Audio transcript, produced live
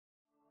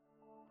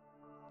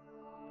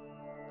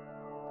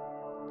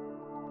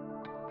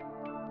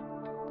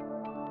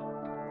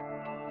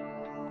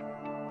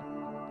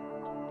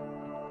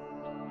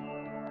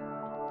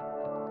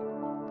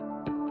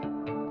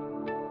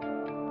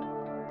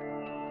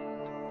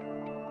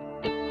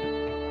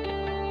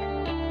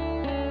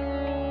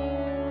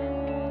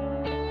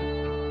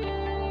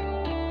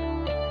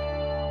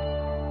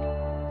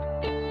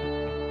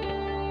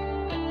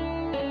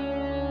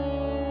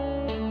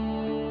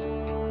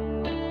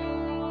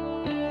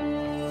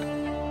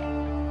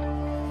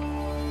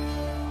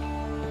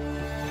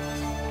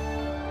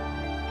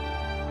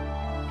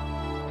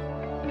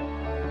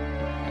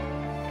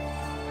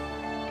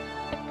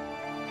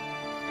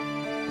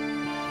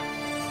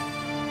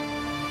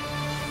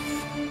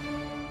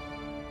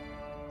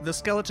The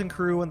Skeleton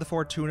Crew and the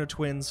Fortuna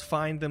twins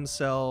find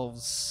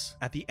themselves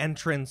at the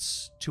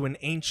entrance to an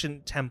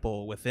ancient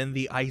temple within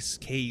the ice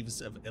caves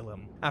of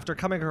Ilum. After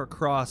coming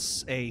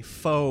across a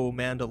faux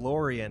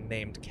Mandalorian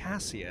named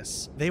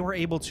Cassius, they were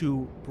able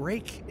to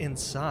break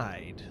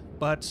inside.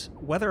 But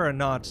whether or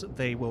not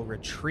they will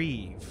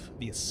retrieve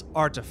this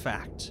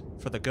artifact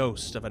for the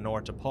ghost of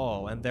Anor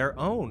Tapal and their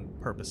own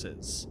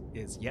purposes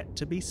is yet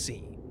to be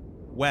seen.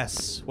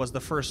 Wes was the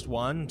first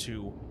one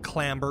to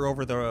clamber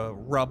over the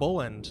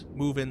rubble and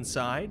move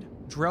inside.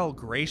 Drell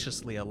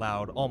graciously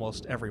allowed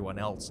almost everyone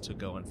else to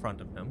go in front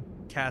of him.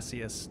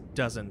 Cassius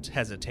doesn't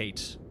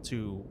hesitate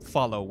to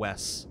follow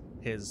Wes,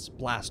 his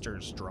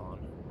blasters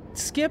drawn.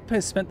 Skip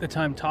has spent the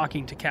time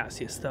talking to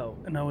Cassius, though,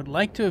 and I would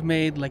like to have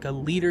made like a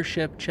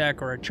leadership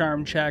check or a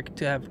charm check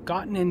to have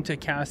gotten into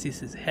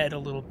Cassius's head a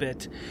little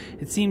bit.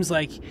 It seems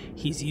like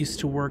he's used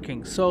to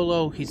working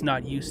solo, he's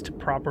not used to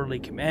properly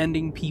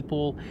commanding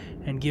people,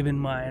 and given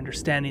my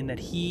understanding that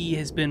he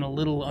has been a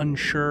little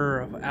unsure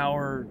of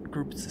our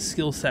group's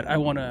skill set, I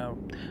want to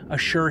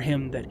assure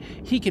him that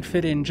he could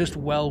fit in just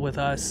well with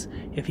us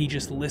if he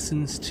just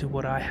listens to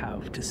what I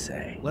have to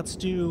say. Let's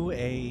do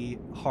a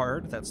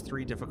hard, that's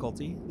 3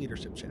 difficulty,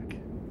 leadership check.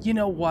 You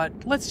know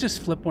what? Let's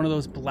just flip one of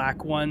those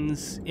black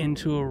ones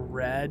into a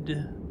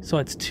red. So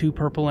it's 2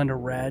 purple and a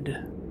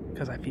red,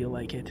 because I feel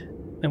like it.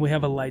 Then we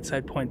have a light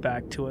side point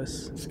back to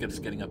us. Skip's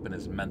getting up in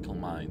his mental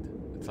mind.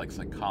 It's like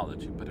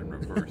psychology, but in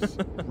reverse.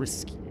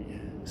 Risky.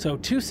 So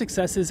 2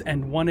 successes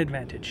and 1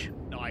 advantage.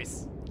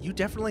 Nice. You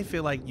definitely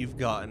feel like you've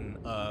gotten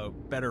a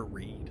better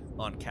read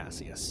on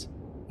Cassius.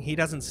 He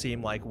doesn't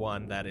seem like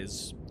one that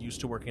is used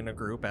to working in a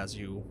group, as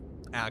you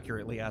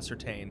accurately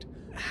ascertained.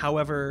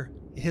 However,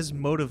 his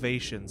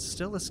motivations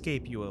still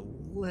escape you a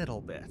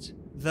little bit.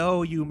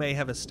 Though you may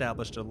have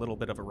established a little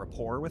bit of a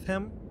rapport with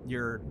him,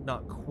 you're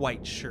not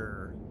quite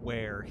sure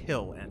where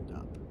he'll end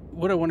up.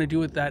 What I want to do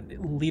with that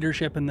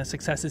leadership and the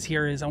successes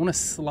here is I want to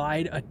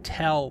slide a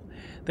tell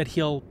that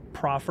he'll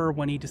proffer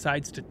when he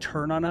decides to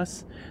turn on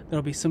us.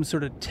 There'll be some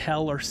sort of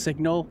tell or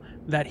signal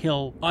that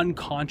he'll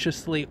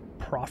unconsciously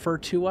proffer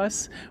to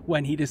us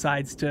when he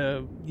decides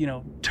to,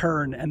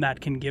 turn, and that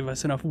can give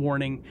us enough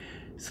warning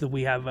so that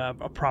we have a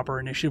proper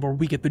initiative, or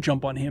we get the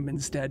jump on him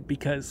instead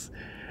because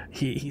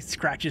he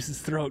scratches his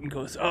throat and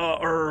goes,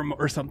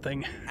 or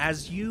something.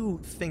 As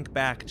you think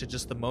back to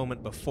just the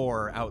moment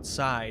before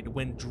outside,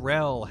 when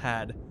Drell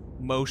had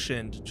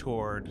motioned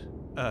toward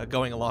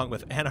going along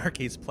with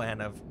Anarchy's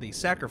plan of the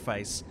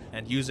sacrifice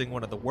and using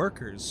one of the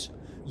workers,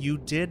 you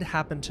did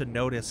happen to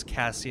notice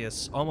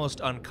Cassius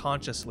almost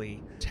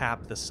unconsciously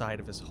tap the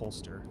side of his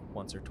holster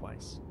once or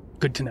twice.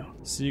 Good to know.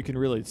 So you can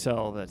really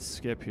tell that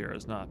Skip here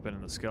has not been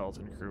in the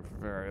Skeleton Crew for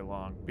very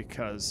long,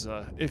 because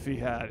if he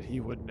had, he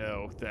would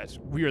know that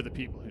we are the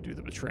people who do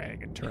the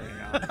betraying and turning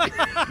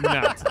on,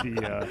 not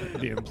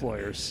the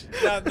employers.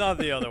 Not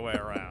the other way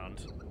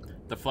around.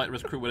 The flight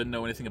risk crew wouldn't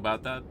know anything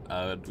about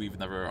that. We've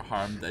never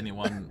harmed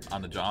anyone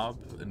on the job,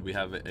 and we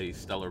have a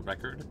stellar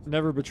record.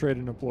 Never betrayed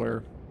an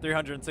employer.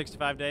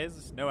 365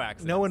 days, no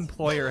accidents. No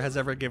employer has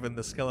ever given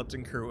the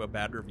Skeleton Crew a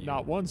bad review.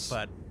 Not once.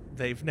 But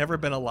they've never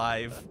been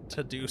alive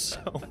to do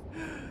so.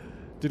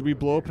 Did we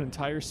blow up an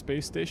entire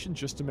space station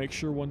just to make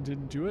sure one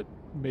didn't do it?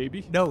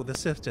 Maybe. No, the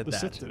Sith did The that.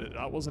 Sith did it.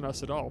 That wasn't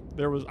us at all.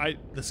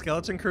 The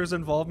Skeleton Crew's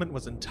involvement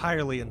was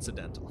entirely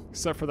incidental.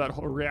 Except for that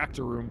whole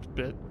reactor room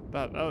bit.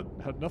 That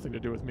had nothing to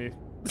do with me.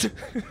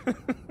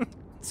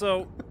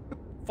 So,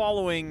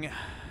 following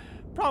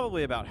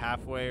probably about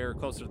halfway or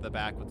closer to the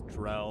back with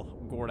Drell,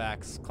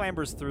 Gordax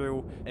clambers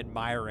through,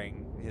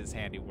 admiring his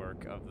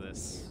handiwork of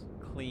this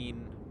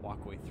clean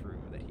walkway through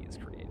that he has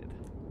created.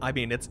 I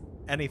mean, it's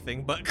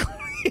anything but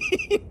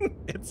clean.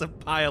 It's a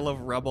pile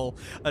of rubble,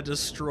 a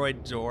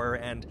destroyed door,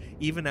 and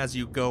even as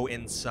you go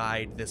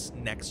inside this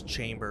next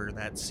chamber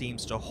that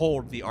seems to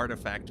hold the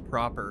artifact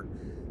proper,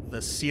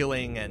 the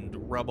ceiling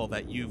and rubble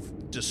that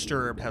you've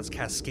disturbed has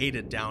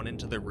cascaded down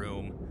into the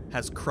room,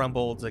 has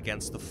crumbled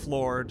against the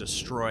floor,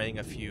 destroying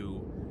a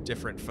few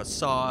different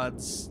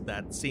facades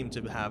that seem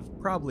to have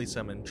probably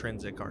some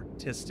intrinsic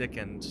artistic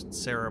and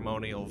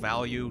ceremonial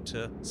value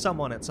to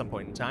someone at some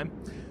point in time.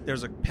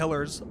 There's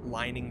pillars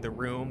lining the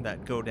room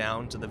that go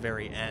down to the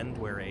very end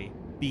where a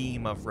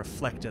beam of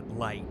reflected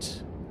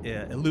light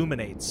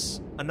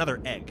illuminates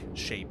another egg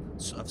shape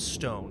of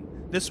stone.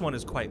 This one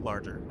is quite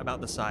larger,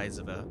 about the size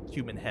of a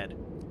human head,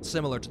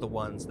 similar to the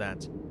ones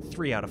that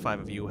 3 out of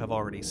 5 of you have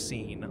already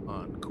seen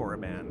on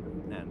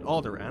Korriban and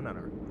Alderaan and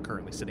are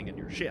currently sitting in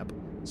your ship.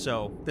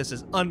 So this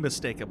is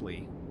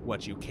unmistakably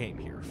what you came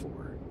here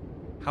for.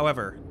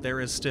 However, there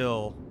is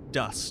still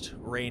dust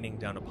raining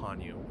down upon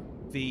you.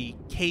 The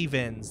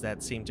cave-ins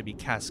that seem to be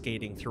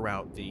cascading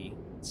throughout the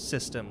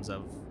systems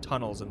of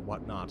tunnels and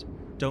whatnot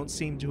don't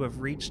seem to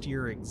have reached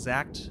your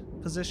exact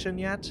position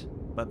yet,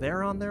 but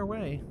they're on their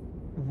way.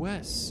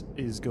 Wes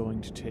is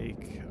going to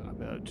take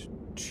about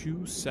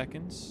 2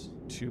 seconds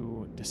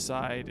to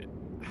decide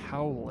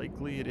how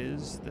likely it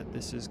is that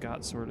this has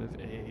got sort of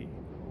a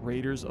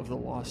Raiders of the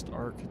Lost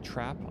Ark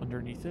trap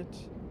underneath it.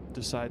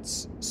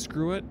 Decides,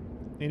 screw it.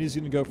 And he's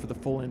going to go for the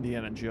full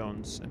Indiana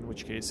Jones, in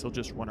which case he'll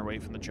just run away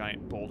from the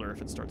giant boulder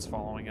if it starts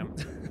following him.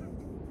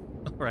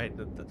 All right,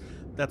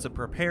 that's a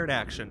prepared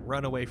action.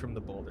 Run away from the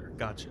boulder.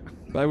 Gotcha.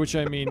 By which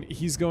I mean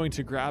he's going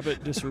to grab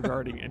it,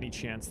 disregarding any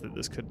chance that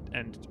this could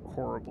end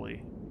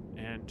horribly,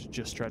 and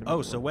just try to move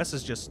Oh, so forward. Wes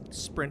is just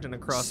sprinting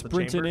across the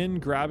Sprinting chamber? in,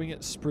 grabbing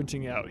it,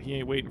 sprinting out. He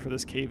ain't waiting for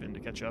this cave-in to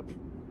catch up.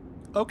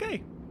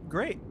 Okay,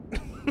 great.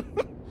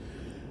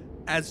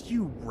 As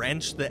you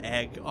wrench the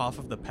egg off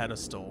of the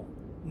pedestal,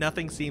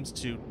 nothing seems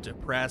to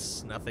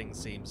depress, nothing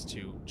seems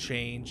to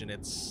change in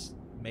its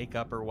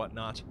makeup or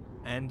whatnot,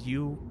 and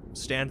you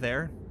stand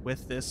there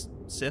with this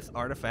Sith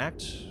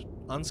artifact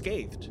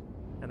unscathed.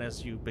 And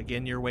as you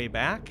begin your way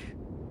back,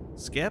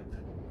 Skip,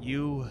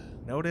 you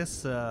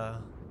notice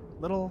a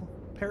little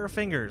pair of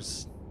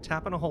fingers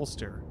tapping a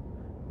holster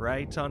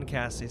right on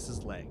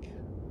Cassius's leg,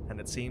 and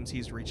it seems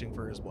he's reaching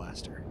for his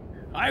blaster.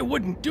 I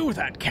wouldn't do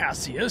that,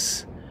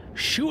 Cassius.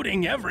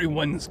 Shooting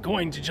everyone's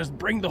going to just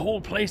bring the whole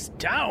place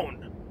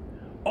down.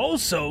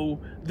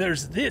 Also,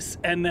 there's this,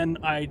 and then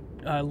I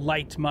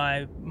light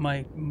my.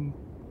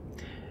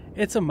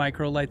 It's a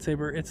micro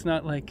lightsaber. It's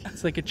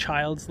like a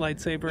child's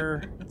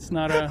lightsaber. It's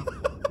not a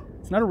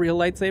real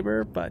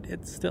lightsaber, but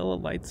it's still a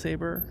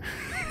lightsaber.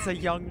 It's a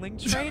youngling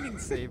training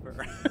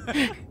saber.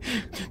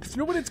 That's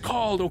not what it's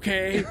called,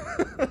 okay?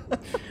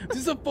 This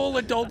is a full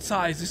adult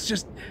size. It's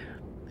just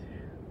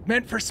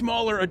meant for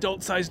smaller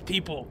adult-sized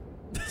people.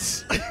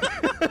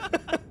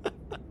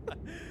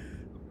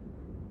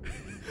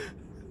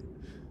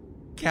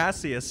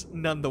 Cassius,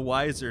 none the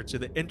wiser to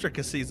the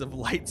intricacies of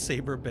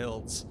lightsaber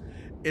builds,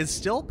 is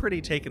still pretty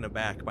taken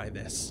aback by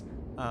this.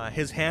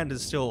 His hand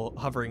is still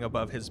hovering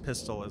above his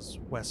pistol as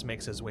Wes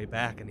makes his way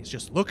back, and he's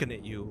just looking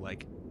at you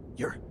like,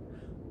 you're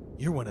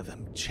one of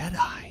them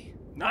Jedi.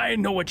 I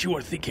know what you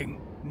are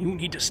thinking. You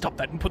need to stop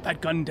that and put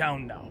that gun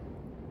down now.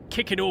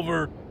 Kick it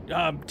over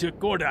to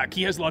Gordak.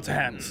 He has lots of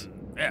hands.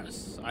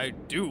 Yes, I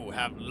do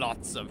have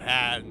lots of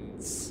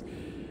hands.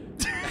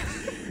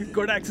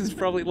 Gordax is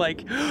probably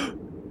like,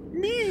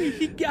 me,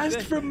 he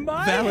asked for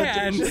my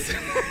hands.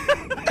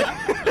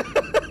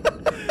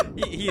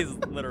 He is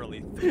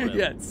literally thrilled.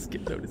 Yes,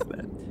 Skip noticed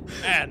that.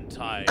 And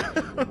I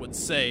would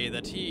say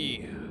that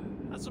he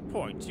has a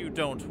point. You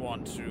don't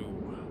want to,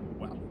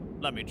 well,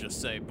 let me just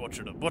say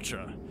butcher to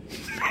butcher.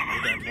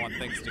 You don't want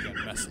things to get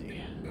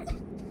messy.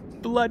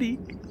 Bloody.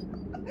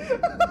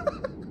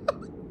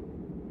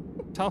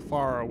 How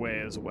far away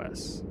is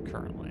Wes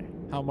currently?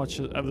 How much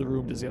of the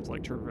room does he have to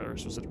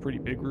traverse? Was it a pretty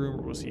big room,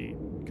 or was he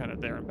kind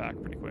of there and back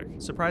pretty quick?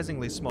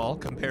 Surprisingly small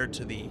compared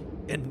to the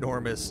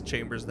enormous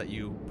chambers that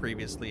you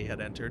previously had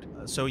entered.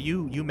 So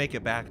you make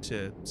it back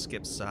to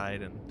Skip's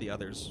side and the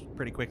others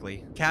pretty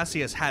quickly.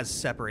 Cassius has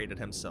separated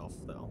himself,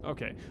 though.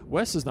 Okay,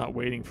 Wes is not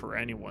waiting for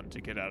anyone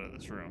to get out of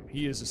this room.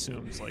 He is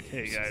assumes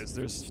hey guys,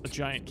 there's a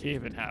giant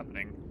cave-in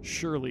happening.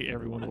 Surely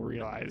everyone will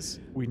realize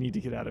we need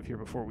to get out of here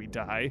before we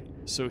die.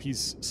 So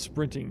he's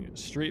sprinting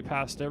straight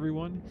past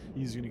everyone.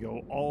 He's going to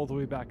go all the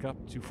way back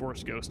up to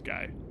Force Ghost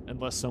Guy,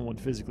 unless someone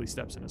physically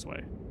steps in his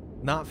way.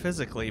 Not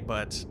physically,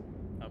 but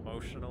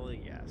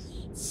Emotionally,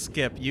 yes.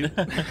 Skip, you...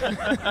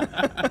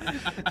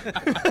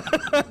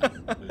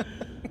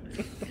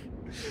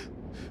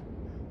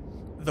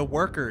 The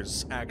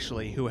workers,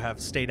 actually, who have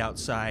stayed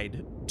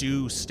outside,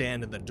 do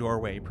stand in the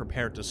doorway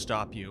prepared to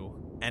stop you,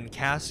 and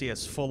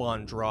Cassius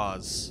full-on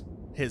draws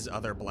his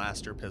other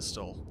blaster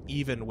pistol,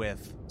 even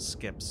with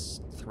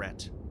Skip's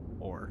threat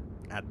or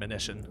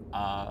admonition.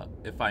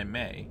 If I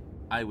may,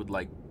 I would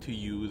like to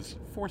use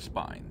Force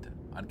Bind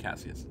on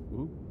Cassius.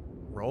 Ooh,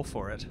 roll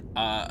for it.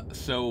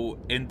 So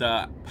in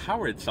the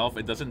power itself,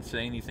 it doesn't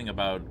say anything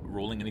about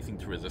rolling anything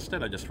to resist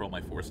it. I just roll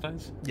my Force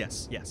dice.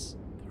 Yes.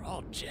 They're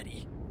all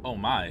Jedi. Oh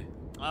my.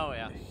 Oh,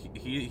 yeah.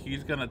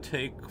 He's gonna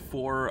take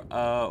 4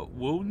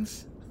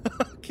 wounds.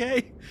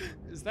 Okay.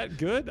 Is that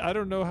good? I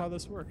don't know how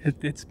this works.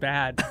 It's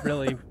bad,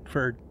 really,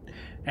 for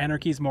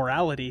Anarchy's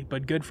morality,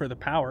 but good for the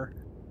power.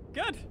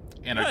 Good.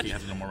 Anarchy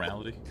has no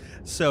morality.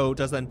 So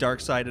does then dark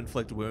side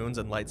inflict wounds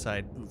and light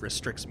side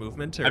restricts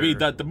movement? Or... I mean,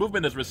 the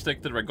movement is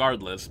restricted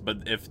regardless, but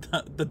if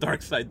the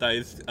dark side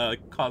dice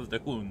cause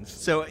the wounds.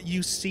 So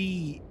you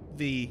see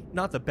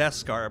not the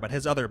Beskar, but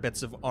his other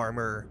bits of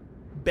armor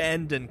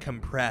bend and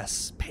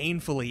compress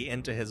painfully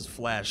into his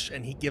flesh,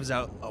 and he gives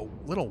out a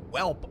little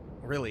whelp,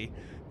 really.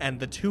 And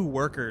the two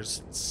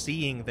workers,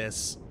 seeing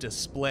this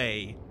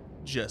display,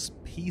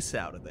 just peace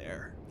out of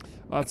there.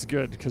 Well, that's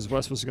good, because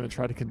Wes was going to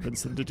try to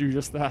convince them to do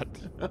just that.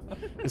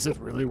 Is it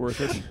really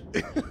worth it?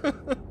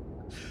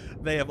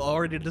 They have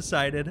already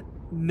decided,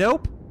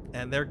 nope,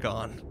 and they're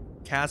gone.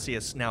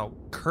 Cassius, now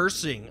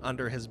cursing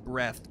under his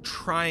breath,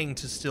 trying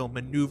to still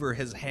maneuver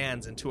his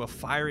hands into a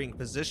firing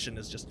position,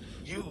 is just,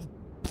 you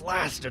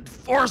blasted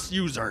Force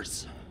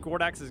users!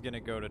 Gordax is going to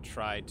go to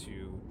try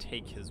to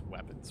take his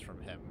weapons from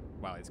him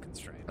while he's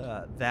constrained.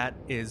 That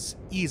is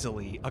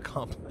easily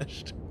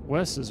accomplished.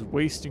 Wes is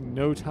wasting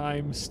no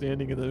time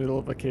standing in the middle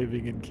of a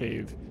caving-in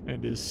cave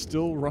and is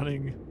still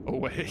running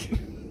away.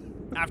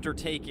 After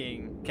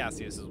taking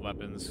Cassius's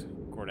weapons,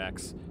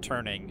 Gordax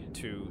turning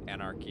to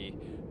Anarchy,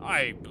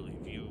 I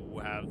believe you You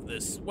have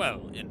this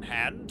well in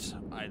hand.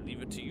 I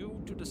leave it to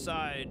you to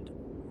decide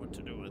what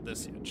to do with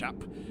this here, chap.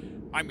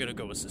 I'm gonna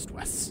go assist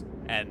Wes.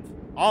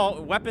 And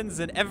all weapons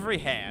in every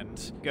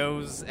hand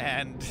goes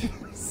and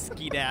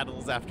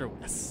skedaddles after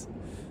Wes.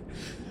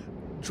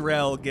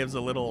 Drell gives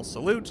a little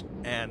salute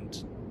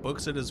and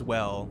books it as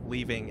well,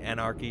 leaving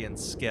Anarchy and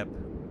Skip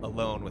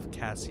alone with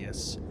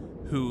Cassius,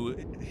 who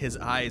his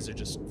eyes are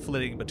just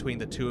flitting between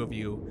the two of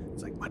you.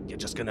 It's like, what? You're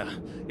just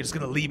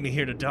gonna leave me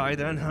here to die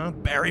then, huh?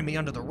 Bury me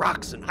under the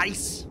rocks and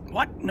ice?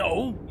 What?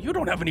 No, you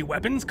don't have any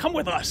weapons. Come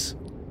with us.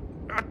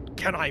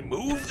 Can I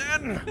move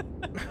then?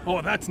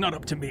 Oh, that's not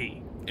up to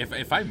me.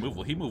 If I move,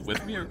 will he move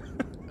with me, or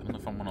I don't know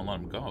if I want to let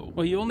him go.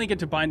 Well, you only get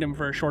to bind him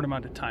for a short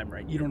amount of time,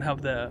 right? You don't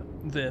have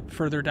the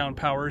further down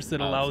powers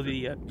that allow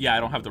the... Yeah, I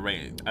don't have the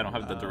range. I don't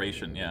have the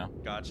duration, yeah.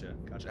 Gotcha.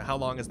 How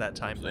long is that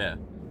time? So, yeah.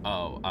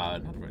 Oh,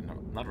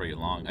 not very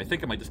long. I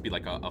think it might just be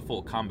like a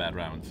full combat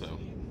round, so...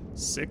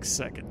 6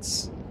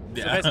 seconds.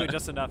 Yeah. So basically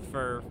just enough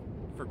for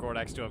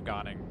Gordax to have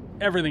gone in.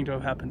 Everything to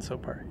have happened so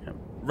far, yeah.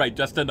 Right,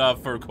 just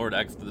enough for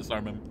Gordax to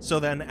disarm him. So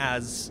then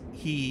as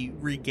he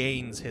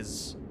regains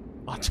his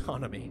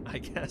autonomy, I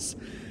guess,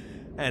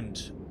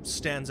 and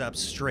stands up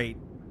straight,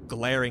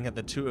 glaring at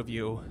the two of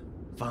you,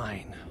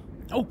 fine.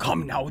 Oh,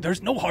 come now.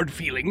 There's no hard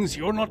feelings.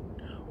 You're not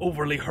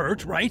overly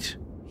hurt, right?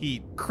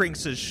 He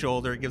crinks his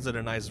shoulder, gives it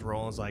a nice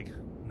roll, and is like,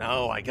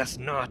 no, I guess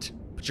not.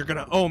 But you're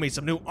gonna owe me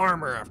some new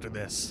armor after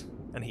this.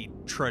 And he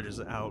trudges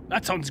out.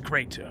 That sounds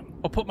great.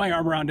 I'll put my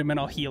arm around him and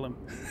I'll heal him.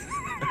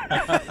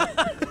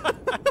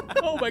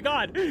 Oh my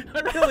god,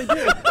 I really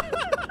do.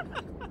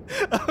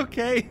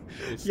 Okay.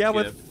 Yeah,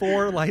 with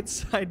 4 light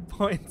side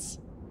points,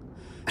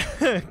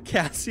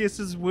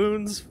 Cassius's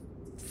wounds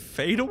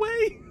fade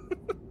away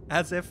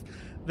as if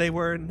they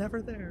were never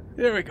there.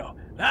 There we go.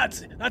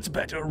 That's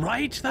better,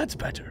 right? That's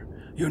better.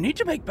 You need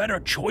to make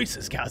better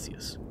choices,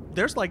 Cassius.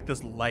 There's like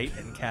this light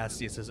in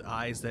Cassius's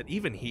eyes that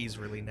even he's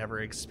really never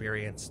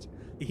experienced.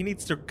 He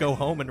needs to go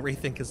home and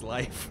rethink his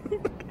life.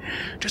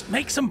 Just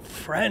make some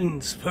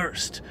friends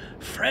first.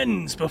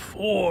 Friends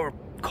before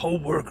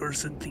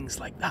co-workers and things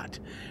like that.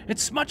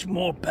 It's much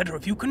more better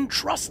if you can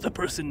trust the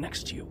person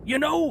next to you. You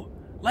know?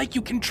 Like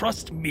you can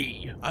trust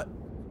me.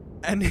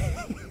 And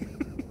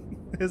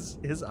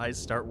his eyes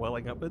start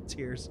welling up with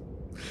tears.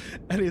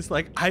 And he's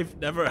like, I've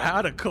never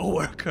had a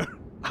coworker.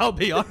 I'll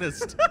be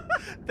honest.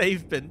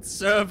 They've been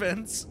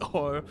servants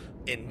or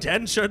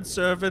indentured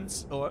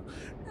servants or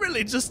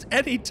really just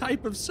any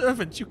type of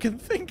servant you can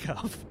think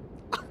of.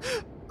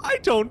 I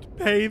don't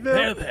pay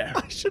them. There.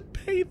 I should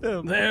pay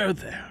them. There.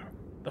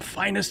 The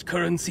finest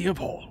currency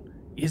of all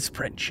is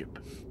friendship.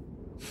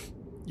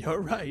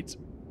 You're right.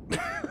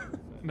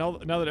 Now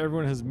that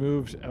everyone has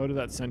moved out of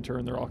that center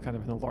and they're all kind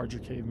of in the larger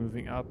cave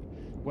moving up,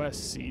 Wes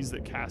sees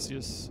that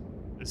Cassius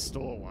is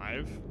still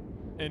alive,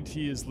 and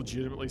he is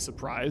legitimately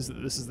surprised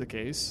that this is the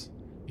case.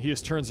 He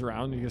just turns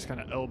around and he just kind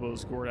of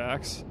elbows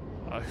Gordax,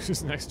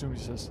 who's next to him.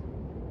 He says,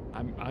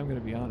 I'm going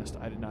to be honest,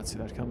 I did not see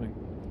that coming.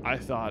 I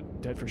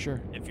thought dead for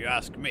sure. If you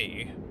ask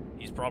me,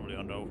 he's probably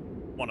under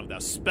one of their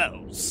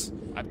spells.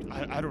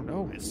 I don't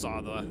know. I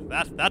saw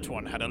that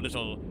one had a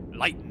little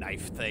light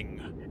knife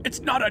thing.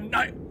 It's not a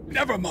knife.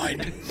 Never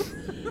mind.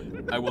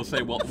 I will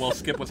say, while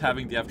Skip was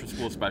having the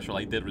after-school special,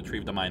 I did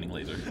retrieve the mining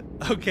laser.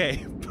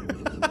 Okay.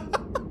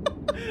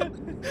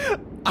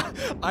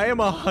 I am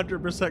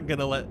 100%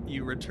 gonna let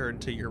you return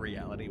to your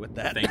reality with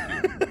that. Thank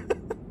you.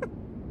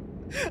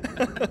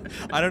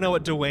 I don't know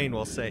what Dwayne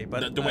will say,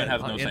 but Dwayne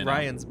has no say in now.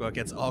 Ryan's book,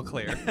 it's all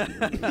clear.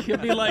 He'll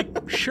be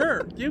like,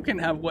 sure, you can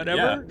have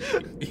whatever. Yeah,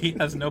 he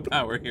has no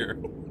power here.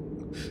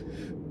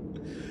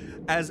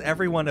 As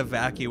everyone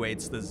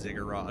evacuates the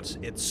ziggurat,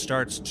 it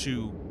starts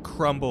to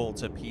crumble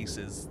to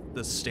pieces,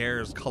 the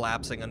stairs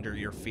collapsing under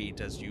your feet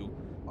as you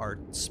are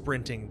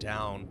sprinting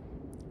down.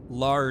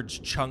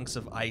 Large chunks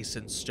of ice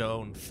and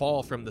stone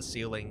fall from the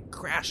ceiling,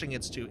 crashing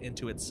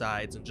into its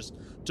sides and just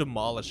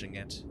demolishing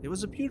it. It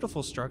was a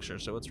beautiful structure,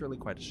 so it's really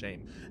quite a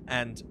shame.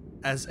 And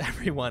as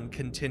everyone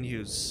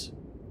continues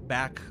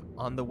back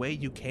on the way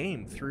you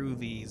came through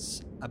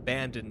these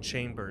abandoned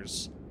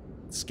chambers,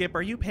 Skip,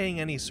 are you paying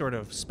any sort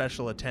of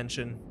special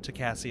attention to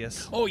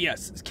Cassius? Oh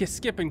yes,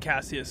 Skip and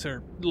Cassius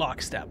are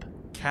lockstep.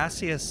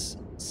 Cassius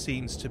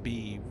seems to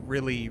be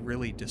really,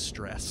 really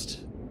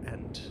distressed,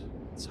 and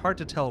it's hard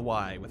to tell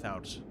why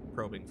without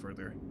probing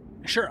further.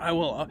 Sure, I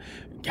will.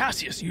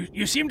 Cassius,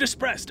 you seem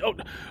distressed. Oh,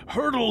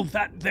 hurdle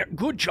that there.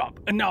 Good job.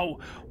 And now,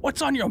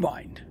 what's on your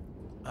mind?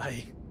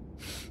 I'm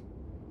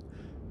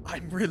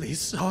really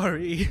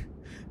sorry.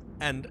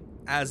 And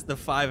as the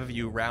 5 of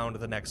you round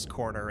the next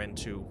corner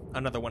into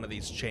another one of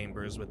these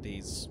chambers with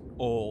these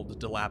old,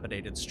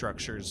 dilapidated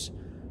structures,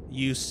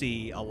 you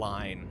see a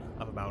line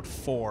of about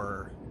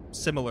 4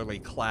 similarly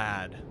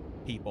clad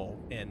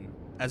people in,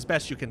 as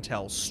best you can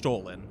tell,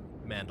 stolen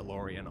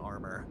Mandalorian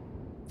armor.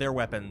 Their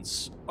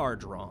weapons are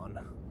drawn.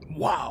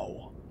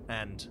 Wow.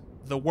 And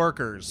the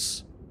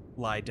workers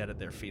lie dead at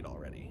their feet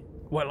already.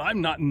 Well,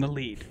 I'm not in the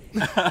lead.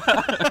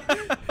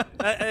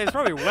 It's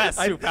probably Wes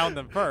who found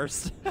them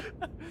first.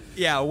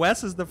 Yeah,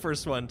 Wes is the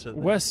first one to...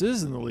 Wes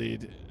is in the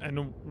lead,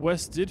 and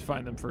Wes did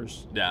find them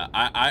first. Yeah,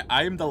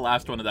 I am the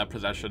last one in that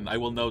procession. I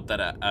will note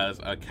that as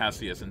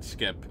Cassius and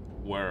Skip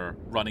were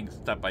running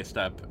step by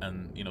step,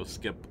 and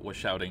Skip was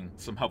shouting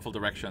some helpful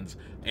directions,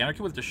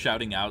 Anarchy was just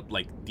shouting out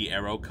like the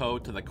arrow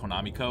code to the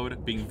Konami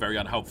code, being very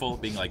unhelpful,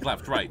 being like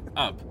left, right,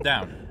 up,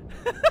 down.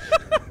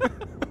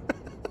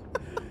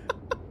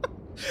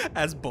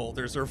 As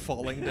boulders are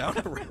falling down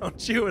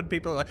around you, and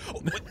people are like,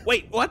 oh,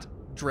 wait, what?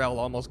 Drell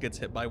almost gets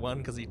hit by one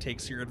because he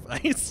takes your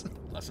advice.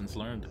 Lessons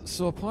learned.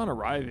 So upon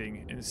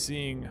arriving and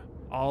seeing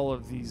all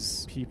of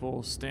these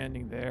people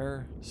standing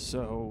there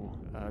so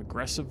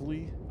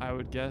aggressively, I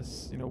would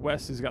guess,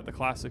 Wes has got the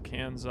classic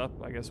hands up,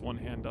 I guess one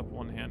hand up,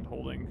 one hand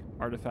holding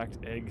artifact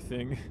egg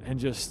thing, and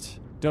just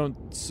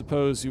don't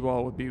suppose you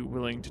all would be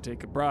willing to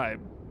take a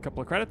bribe. A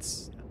couple of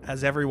credits?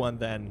 As everyone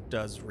then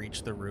does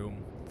reach the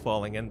room,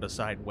 falling in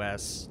beside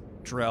Wes,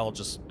 Drell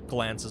just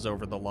glances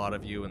over the lot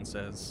of you and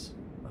says,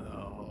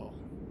 "Oh,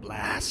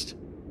 blast."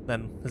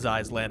 Then his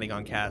eyes landing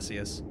on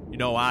Cassius.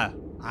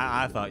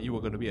 I thought you were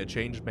going to be a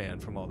changed man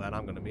from all that,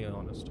 I'm going to be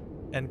honest.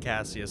 And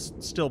Cassius,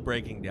 still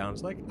breaking down,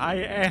 is like, I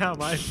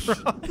am, I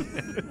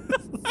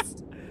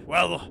promise.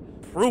 Well,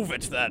 prove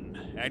it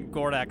then. And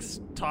Gordax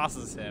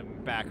tosses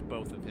him back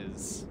both of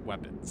his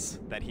weapons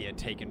that he had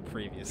taken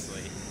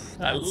previously.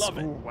 I love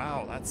it. Oh,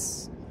 wow,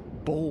 that's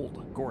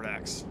bold,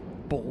 Gordax.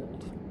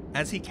 Bold.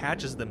 As he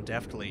catches them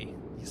deftly,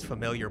 these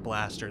familiar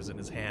blasters in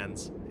his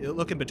hands,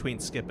 looking between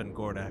Skip and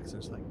Gordax,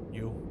 and is like,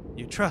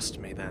 You trust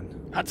me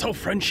then? That's how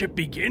friendship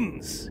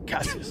begins,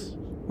 Cassius.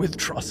 With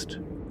trust.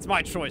 It's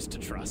my choice to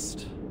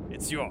trust.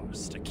 It's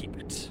yours to keep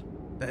it.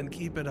 Then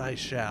keep it I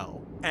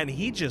shall. And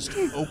he just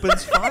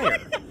opens fire.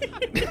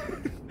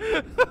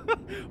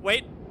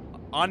 Wait,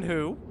 on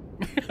who?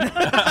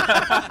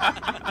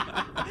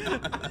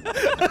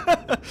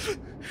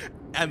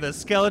 And the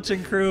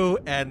skeleton crew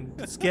and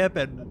Skip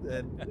and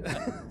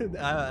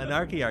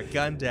Anarchy are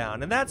gunned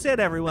down. And that's it,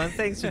 everyone.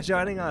 Thanks for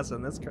joining us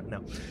on this.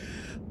 No.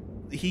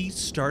 He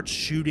starts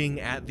shooting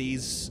at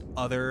these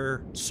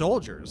other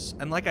soldiers.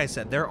 And like I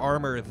said, their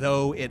armor,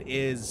 though it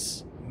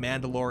is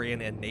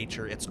Mandalorian in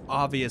nature, it's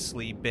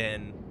obviously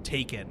been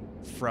taken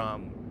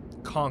from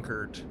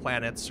conquered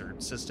planets or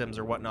systems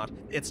or whatnot.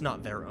 It's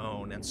not their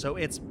own. And so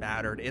it's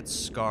battered, it's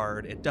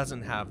scarred, it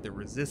doesn't have the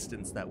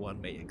resistance that one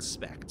may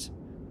expect.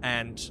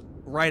 And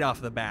right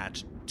off the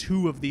bat,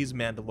 2 of these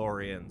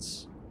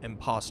Mandalorians,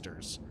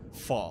 imposters,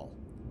 fall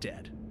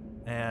dead.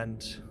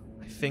 And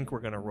I think we're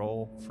going to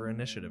roll for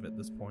initiative at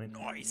this point.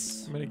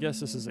 Nice. I'm going to guess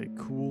this is a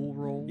cool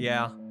roll.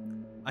 Yeah.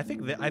 I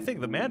think the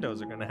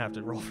Mandos are going to have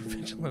to roll for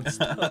vigilance.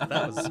 That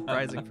was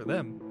surprising for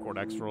them.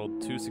 Gordax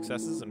rolled 2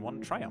 successes and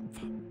 1 triumph.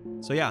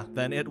 So yeah,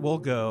 then it will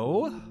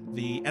go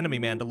the enemy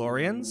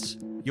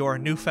Mandalorians, your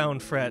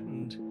newfound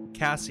friend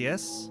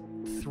Cassius,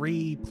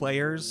 3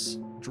 players,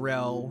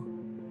 Drell,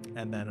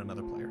 and then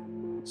another player.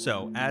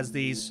 So as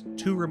these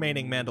 2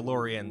 remaining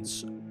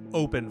Mandalorians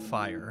open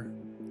fire,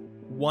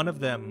 one of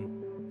them,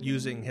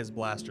 using his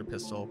blaster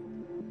pistol,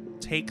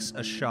 takes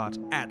a shot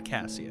at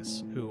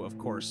Cassius, who of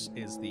course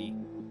is the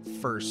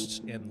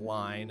first in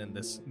line in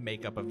this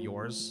makeup of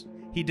yours.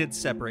 He did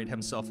separate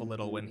himself a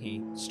little when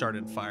he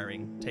started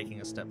firing,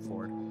 taking a step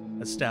forward,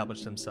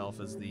 established himself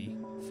as the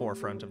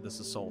forefront of this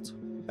assault.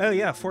 Oh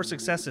yeah, 4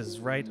 successes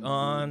right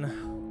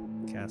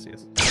on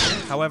Cassius.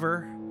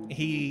 However,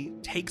 he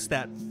takes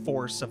that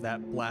force of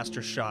that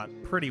blaster shot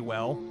pretty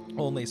well,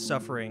 only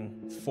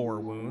suffering 4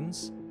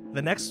 wounds.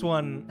 The next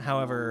one,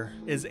 however,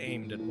 is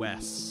aimed at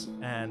Wes.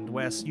 And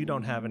Wes, you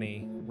don't have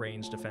any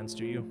range defense,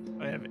 do you?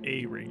 I have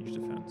a range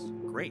defense.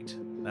 Great.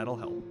 That'll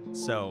help.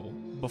 So,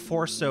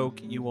 before soak,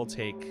 you will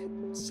take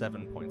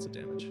 7 points of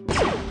damage.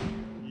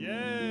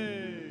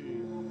 Yay!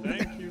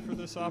 Thank you for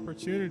this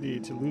opportunity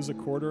to lose a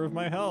quarter of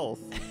my health.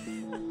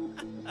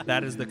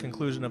 That is the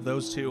conclusion of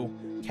those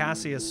 2.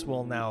 Cassius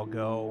will now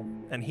go,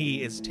 and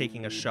he is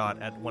taking a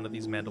shot at one of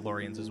these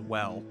Mandalorians as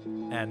well.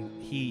 And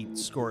he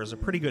scores a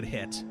pretty good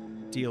hit,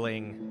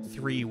 dealing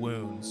 3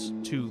 wounds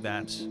to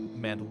that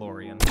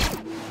Mandalorian.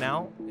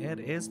 Now, it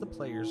is the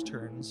players'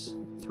 turns.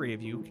 3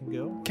 of you can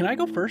go. Can I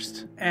go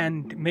first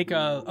and make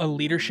a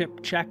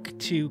leadership check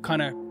to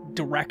kind of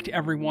direct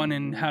everyone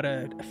in how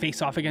to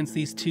face off against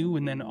these 2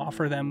 and then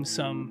offer them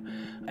some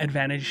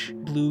advantage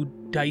blue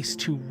dice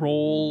to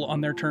roll on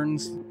their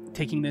turns,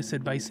 taking this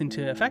advice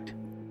into effect?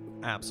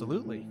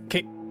 Absolutely.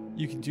 Okay.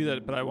 You can do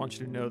that, but I want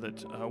you to know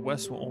that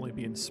Wes will only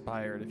be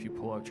inspired if you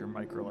pull out your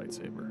micro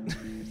lightsaber.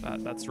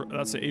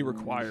 That's a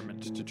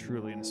requirement to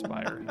truly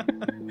inspire.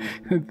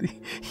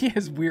 He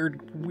has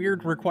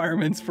weird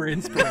requirements for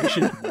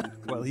inspiration.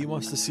 Well, he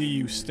wants to see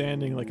you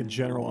standing like a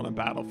general on a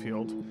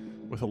battlefield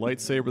with a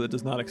lightsaber that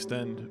does not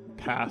extend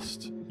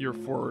past your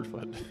forward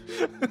foot.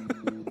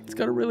 It's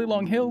got a really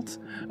long hilt.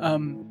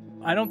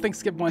 I don't think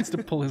Skip wants to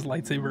pull his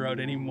lightsaber out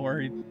anymore.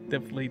 He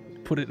definitely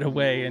put it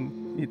away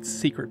in its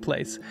secret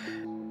place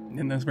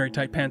in those very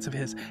tight pants of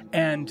his.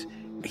 And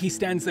he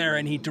stands there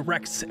and he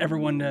directs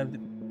everyone to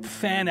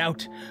fan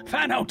out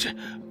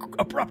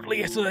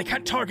abruptly so they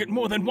can't target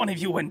more than one of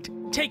you,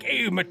 and take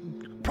aim at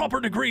proper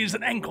degrees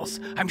and angles.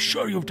 I'm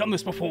sure you've done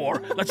this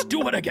before. Let's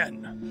do it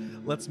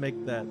again. Let's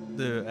make that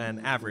an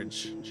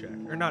average check.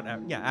 Or not,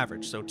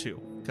 average, so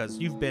 2. Because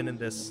you've been in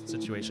this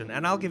situation.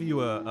 And I'll give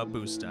you a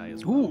boost die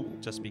as well. Ooh.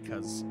 Just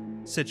because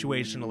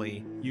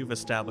situationally, you've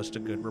established a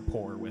good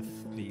rapport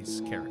with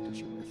these characters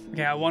you're with.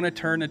 Okay, I want to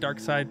turn a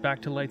dark side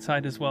back to light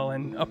side as well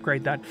and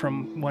upgrade that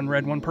from 1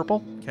 red, 1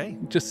 purple. Okay.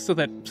 Just so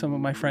that some of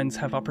my friends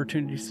have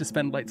opportunities to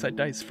spend light side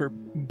dice for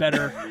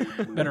better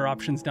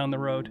options down the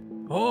road.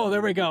 Oh,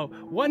 there we go.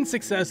 1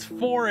 success,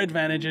 4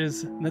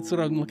 advantages. That's what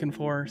I'm looking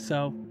for.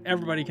 So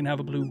everybody can have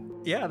a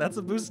blue. Yeah, that's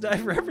a boost die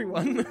for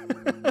everyone.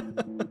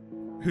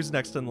 Who's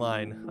next in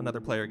line?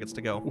 Another player gets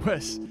to go.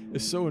 Wes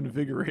is so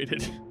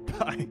invigorated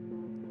by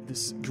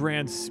this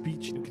grand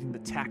speech and getting the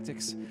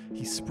tactics.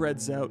 He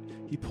spreads out,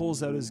 he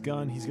pulls out his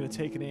gun, he's going to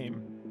take an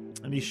aim,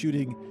 and he's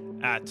shooting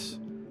at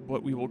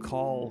what we will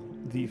call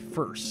the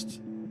first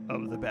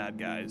of the bad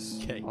guys.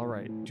 Okay. All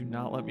right, do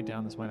not let me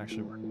down. This might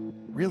actually work.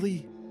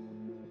 Really?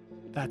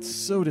 That's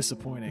so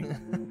disappointing.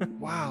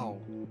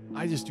 Wow.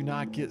 I just do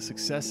not get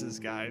successes,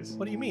 guys.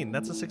 What do you mean?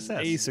 That's a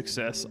success. A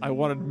success. I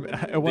wanted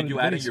Did you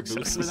add many in your boost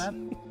for successes. that?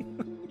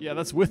 Yeah,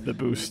 that's with the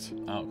boost.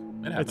 Oh,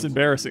 it happens. It's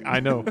embarrassing. I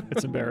know.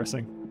 It's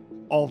embarrassing.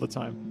 All the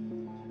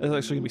time. That's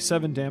actually going to be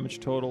 7 damage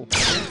total.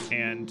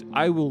 And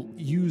I will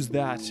use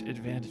that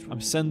advantage.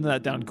 I'm sending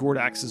that down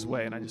Gordax's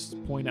way, and I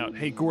just point out,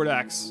 hey,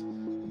 Gordax,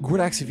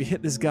 if you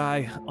hit this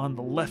guy on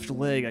the left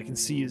leg, I can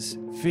see he's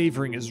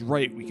favoring his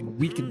right. We can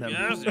weaken them.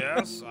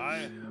 Yes,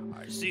 I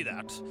see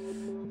that.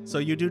 So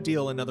you do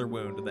deal another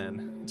wound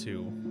then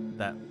to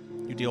that.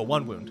 You deal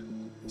 1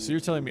 wound. So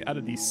you're telling me out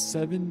of the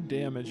 7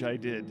 damage I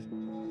did,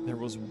 there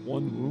was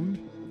 1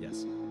 wound?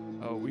 Yes.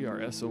 Oh, we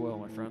are SOL,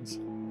 my friends.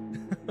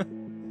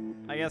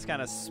 I guess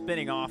kind of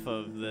spinning off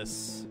of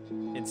this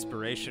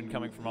inspiration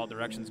coming from all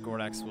directions,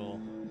 Gordax will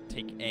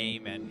take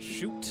aim and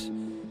shoot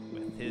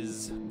with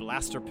his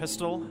blaster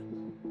pistol.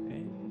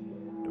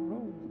 And a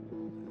roll.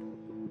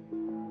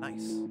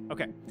 Nice.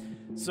 Okay.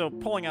 So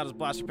pulling out his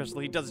blaster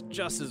pistol, he does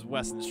just as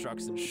Wes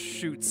instructs and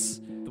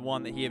shoots the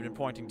one that he had been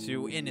pointing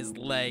to in his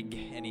leg,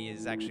 and he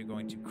is actually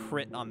going to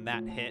crit on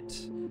that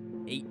hit.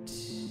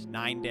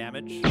 9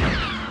 damage.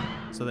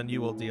 So then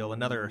you will deal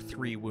another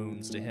 3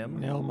 wounds to him.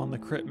 Nail him on the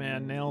crit,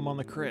 man. Nail him on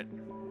the crit.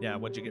 Yeah,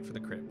 what'd you get for the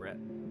crit, Brett?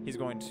 He's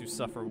going to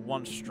suffer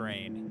 1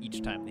 strain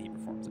each time that he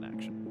performs an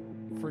action.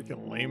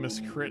 Freaking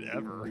lamest crit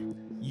ever.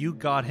 You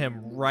got him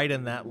right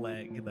in that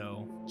leg,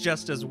 though,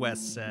 just as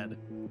Wes said.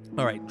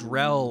 All right,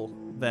 Drell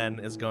then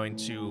is going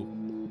to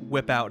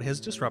whip out his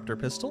disruptor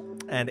pistol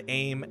and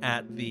aim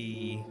at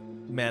the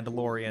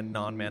Mandalorian,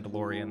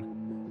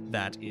 non-Mandalorian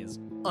that is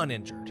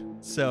uninjured.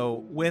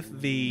 So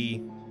with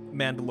the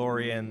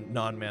Mandalorian,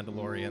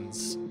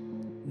 non-Mandalorians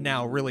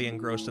now really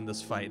engrossed in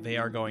this fight, they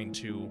are going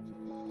to...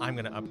 I'm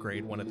going to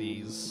upgrade one of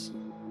these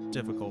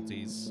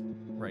difficulties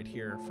right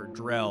here for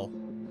Drell.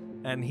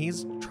 And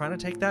he's trying to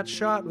take that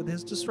shot with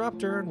his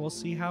disruptor, and we'll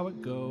see how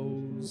it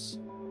goes.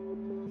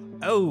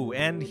 Oh,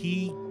 and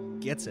he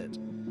gets it.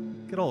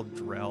 Good old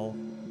Drell.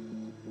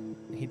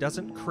 He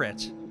doesn't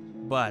crit,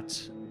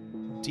 but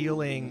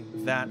dealing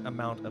that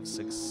amount of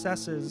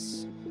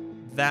successes,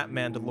 that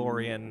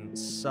Mandalorian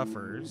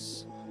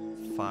suffers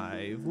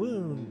 5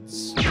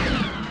 wounds.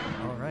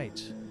 All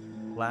right.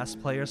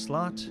 Last player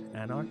slot,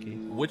 Anarchy.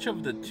 Which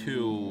of the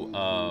 2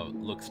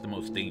 looks the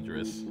most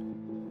dangerous?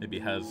 Maybe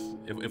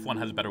if one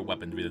has better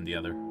weaponry than the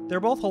other. They're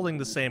both holding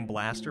the same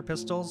blaster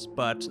pistols,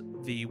 but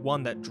the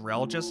one that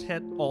Drell just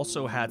hit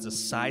also has a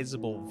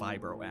sizable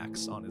vibro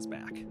axe on his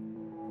back.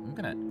 I'm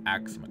gonna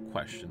ask him a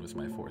question with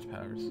my force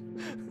powers.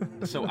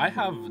 So I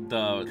have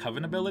the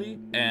Coven ability,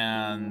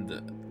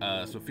 and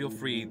so feel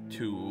free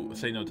to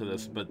say no to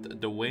this, but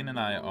Dwayne and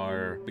I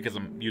are, because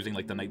I'm using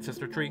like the Night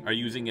Sister tree, are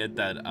using it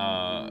that,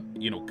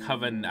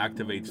 Coven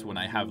activates when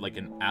I have like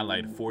an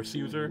allied force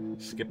user,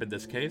 Skip in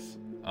this case.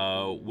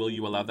 Will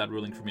you allow that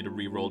ruling for me to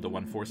re-roll the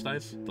 1 force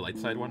dice, the light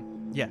side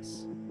one?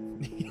 Yes.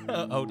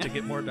 Oh, to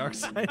get more dark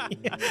side?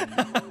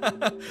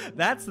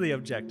 That's the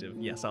objective.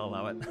 Yes, I'll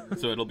allow it.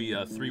 So it'll be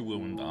a 3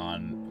 wound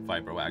on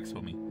Vibro Axe,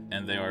 homie.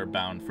 And they are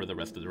bound for the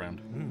rest of the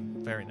round.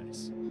 Very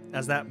nice.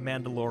 As that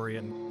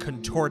Mandalorian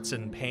contorts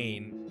in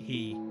pain,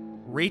 he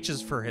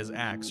reaches for his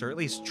axe, or at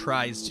least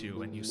tries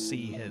to, and you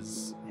see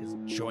his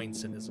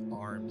joints in his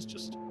arms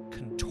just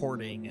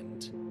contorting,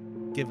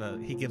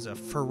 and he gives a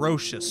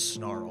ferocious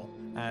snarl.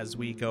 As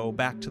we go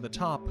back to the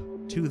top,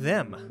 to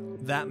them,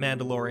 that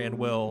Mandalorian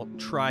will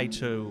try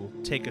to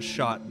take a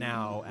shot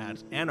now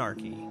at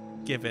Anarchy,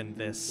 given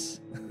this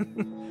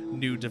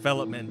new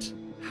development.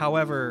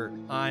 However,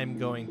 I'm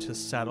going to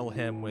saddle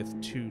him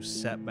with 2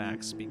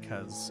 setbacks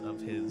because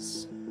of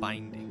his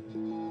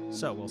binding.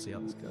 So we'll see how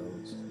this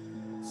goes.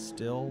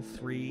 Still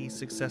 3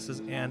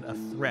 successes and a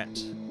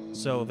threat.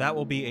 So that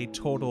will be a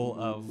total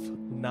of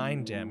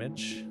 9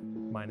 damage,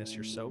 minus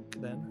your soak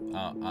then.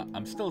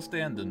 I'm still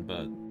standing,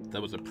 but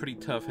that was a pretty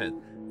tough hit.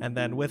 And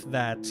then with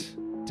that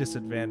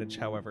disadvantage,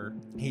 however,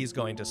 he's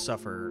going to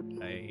suffer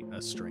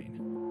a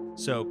strain.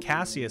 So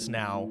Cassius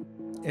now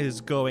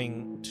is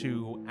going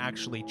to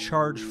actually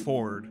charge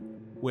forward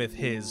with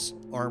his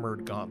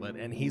armored gauntlet,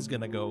 and he's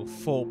gonna go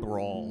full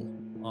brawl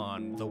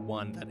on the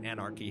one that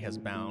Anarchy has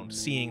bound,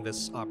 seeing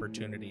this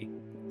opportunity.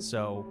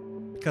 So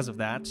because of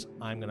that,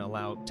 I'm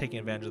gonna taking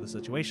advantage of the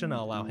situation,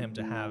 I'll allow him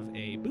to have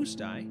a boost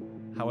die.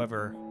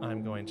 However,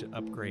 I'm going to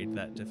upgrade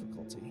that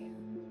difficulty.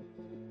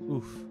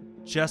 Oof,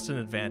 just an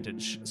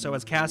advantage. So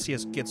as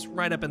Cassius gets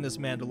right up in this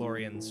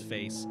Mandalorian's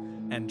face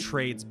and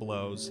trades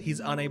blows, he's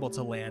unable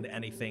to land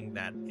anything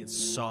that is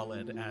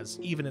solid, as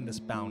even in this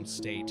bound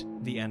state,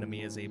 the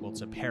enemy is able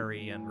to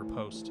parry and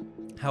riposte.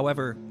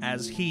 However,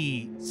 as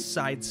he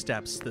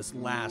sidesteps this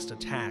last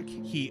attack,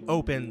 he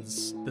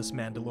opens this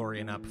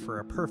Mandalorian up for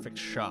a perfect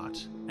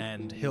shot,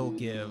 and he'll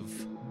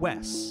give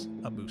Wes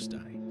a boost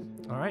die.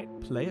 All right,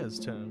 players'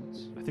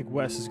 turns. I think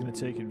Wes is going to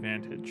take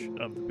advantage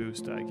of the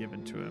boost die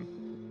given to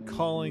him,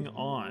 calling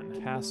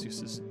on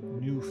Cassius's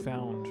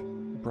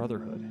newfound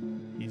brotherhood.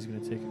 He's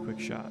going to take a quick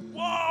shot.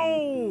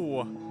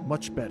 Whoa!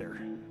 Much better.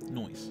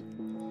 Noise.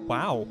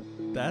 Wow,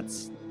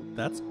 that's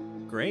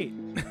great.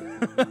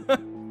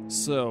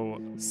 So,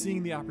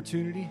 seeing the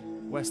opportunity,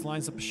 Wes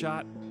lines up a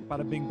shot.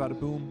 Bada bing, bada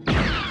boom.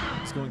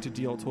 He's going to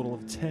deal a total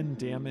of 10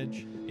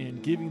 damage.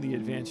 And giving the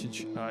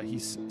advantage, he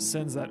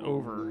sends that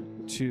over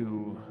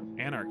to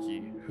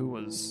Anarchy, who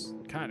was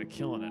kind of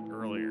killing it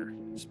earlier.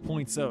 Just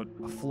points out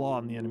a flaw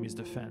in the enemy's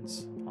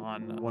defense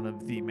on one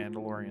of the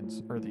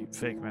Mandalorians, or the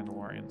fake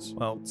Mandalorians.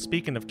 Well,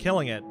 speaking of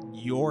killing it,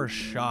 your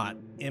shot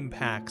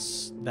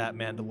impacts that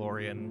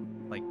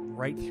Mandalorian like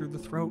right through the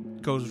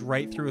throat, goes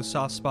right through a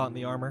soft spot in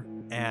the armor,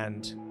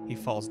 and he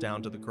falls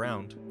down to the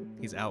ground.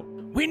 He's out.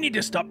 We need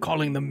to stop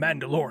calling them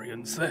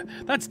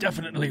Mandalorians. That's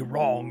definitely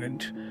wrong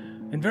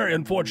and very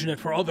unfortunate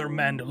for other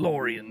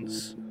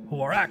Mandalorians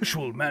who are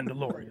actual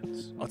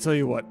Mandalorians. I'll tell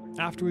you what,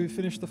 after we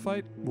finish the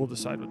fight, we'll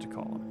decide what to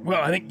call them.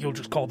 Well, I think you'll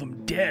just call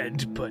them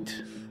dead, but...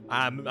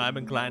 I'm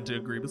inclined to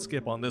agree with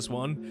Skip on this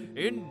one.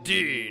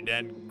 Indeed.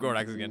 And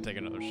Gordak is going to take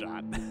another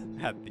shot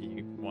at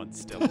the one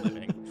still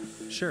living.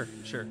 Sure.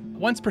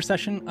 Once per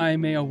session, I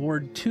may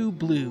award 2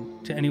 blue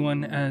to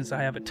anyone, as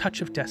I have a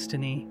Touch of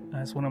Destiny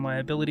as one of my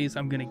abilities.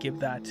 I'm going to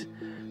give that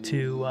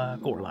to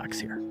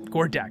Gordax here.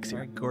 All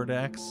right,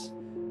 Gordax.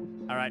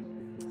 All right.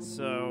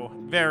 So,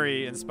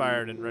 very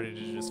inspired and ready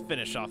to just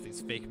finish off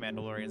these fake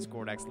Mandalorians.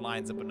 Gordax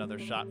lines up another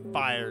shot,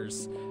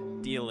 fires,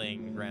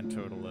 dealing a grand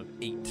total of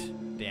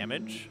 8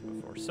 damage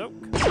before soak.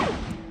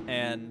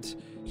 And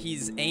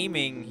he's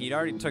aiming, he'd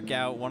already took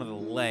out one of the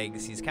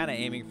legs. He's kind of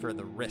aiming for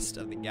the wrist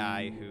of the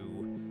guy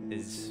who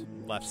is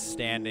left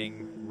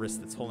standing, wrist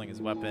that's holding his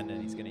weapon,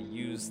 and he's going to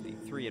use the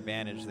 3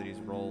 advantage that he's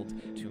rolled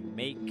to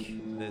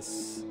make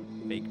this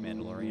fake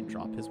Mandalorian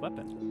drop his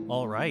weapon.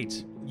 All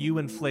right. You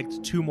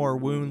inflict 2 more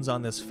wounds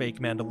on this fake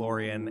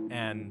Mandalorian,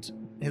 and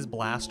his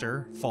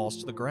blaster falls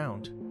to the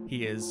ground.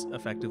 He is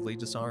effectively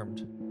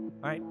disarmed.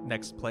 All right,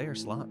 next player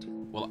slot.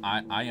 Well,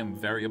 I am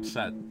very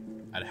upset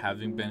at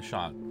having been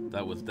shot.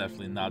 That was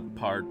definitely not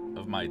part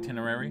of my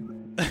itinerary.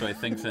 So I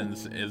think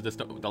since, is this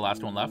the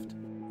last one left?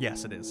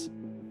 Yes, it is.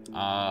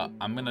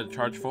 I'm gonna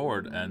charge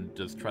forward and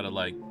just try to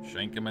like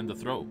shank him in the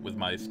throat with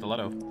my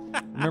stiletto.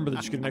 Remember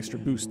that you get an extra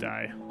boost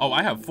die. Oh,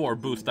 I have 4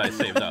 boost dice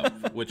saved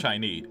up, which I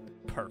need.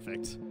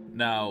 Perfect.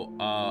 Now,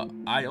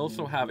 I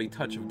also have a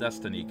Touch of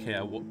Destiny.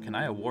 Can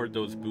I award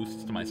those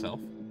boosts to myself?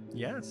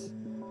 Yes.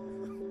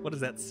 What is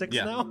that, 6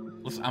 Yeah. now?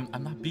 Listen,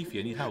 I'm not beefy.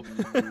 I need help.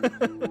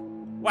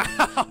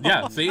 Wow.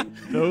 Yeah, see?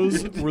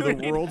 Those were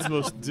the world's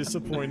most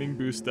disappointing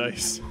boost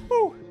dice.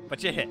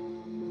 But you hit.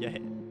 You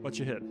hit. But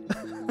you hit.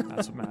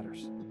 That's what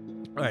matters.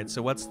 All right,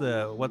 so what's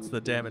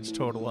the damage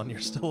total on your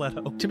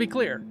stiletto? To be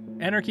clear,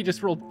 Anarchy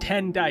just rolled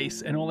 10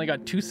 dice and only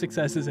got 2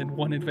 successes and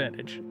 1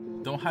 advantage.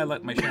 Don't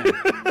highlight my shame.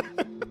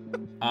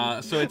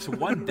 So it's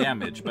 1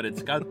 damage, but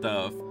it's got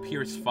the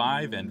Pierce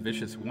 5 and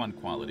Vicious 1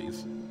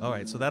 qualities. All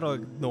right, so that'll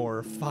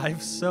ignore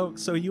 5 soak.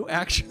 So you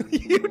actually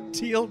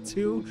deal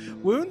 2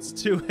 wounds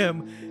to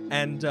him,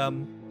 and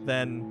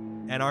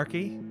then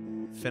Anarchy,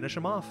 finish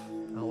him off.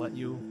 I'll let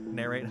you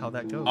narrate how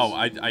that goes. Oh,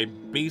 I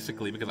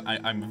basically, because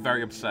I'm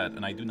very upset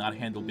and I do not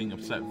handle being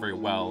upset very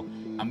well,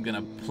 I'm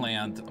gonna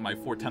plant my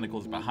 4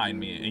 tentacles behind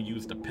me and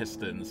use the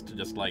pistons to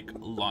just like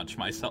launch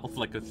myself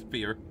like a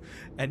spear.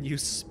 And you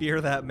spear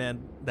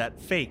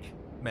that fake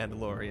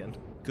Mandalorian,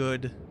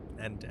 good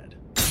and dead.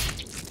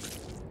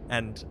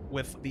 And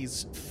with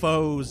these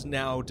foes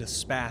now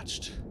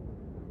dispatched,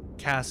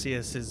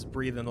 Cassius is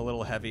breathing a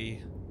little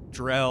heavy.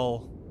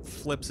 Drell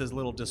flips his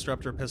little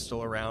disruptor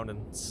pistol around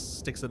and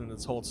sticks it in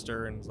its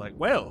holster and is like,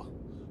 well,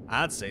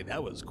 I'd say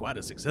that was quite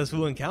a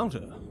successful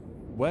encounter.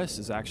 Wes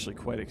is actually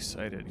quite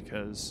excited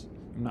because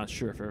I'm not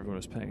sure if everyone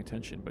was paying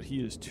attention, but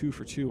he is 2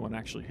 for 2 on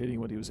actually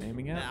hitting what he was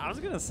aiming at. I was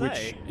going to say.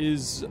 Which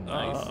is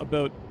Nice.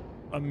 about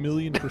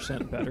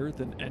 1,000,000% better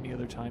than any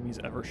other time he's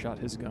ever shot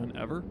his gun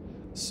ever.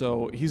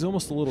 So he's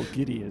almost a little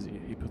giddy as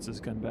he puts his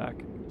gun back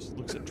and just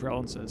looks at Drell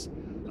and says,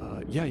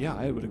 yeah,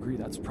 I would agree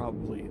that's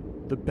probably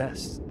the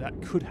best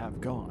that could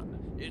have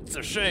gone. It's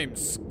a shame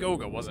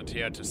Skoga wasn't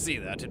here to see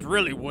that. It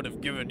really would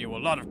have given you a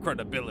lot of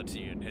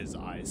credibility in his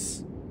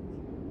eyes.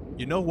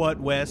 You know what,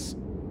 Wes?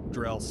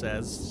 Drell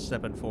says,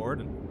 stepping forward,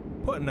 and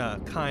putting a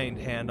kind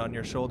hand on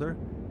your shoulder,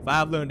 if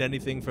I've learned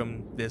anything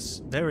from this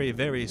very,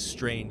 very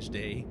strange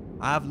day,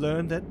 I've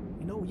learned that,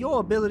 your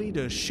ability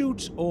to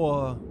shoot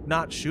or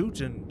not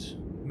shoot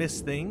and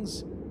miss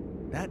things,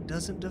 that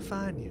doesn't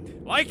define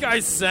you. Like I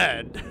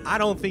said. I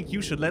don't think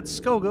you should let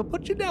Skoga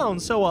put you down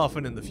so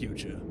often in the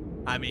future.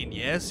 I mean,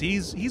 yes,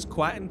 he's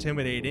quite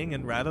intimidating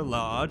and rather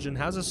large and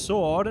has a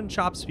sword and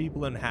chops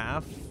people in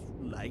half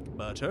like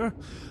butter,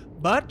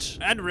 but...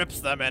 And rips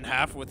them in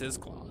half with his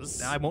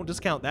claws. I won't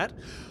discount that.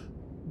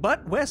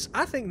 But, Wes,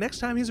 I think next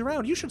time he's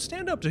around, you should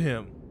stand up to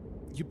him.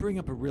 You bring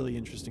up a really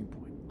interesting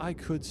point. I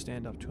could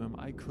stand up to him.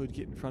 I could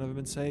get in front of him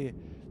and say,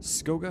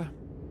 Skoga,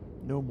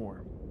 no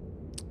more.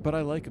 But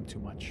I like him too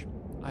much.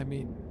 I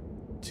mean,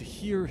 to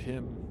hear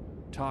him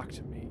talk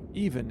to me,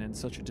 even in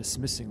such a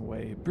dismissing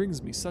way,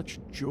 brings me such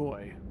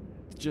joy.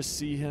 To just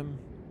see him,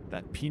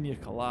 that pina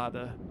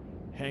colada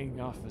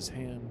hanging off his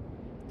hand,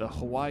 the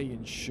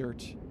Hawaiian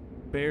shirt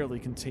barely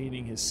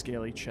containing his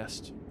scaly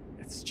chest.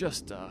 It's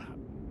just a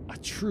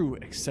true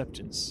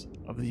acceptance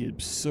of the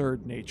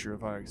absurd nature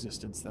of our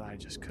existence that I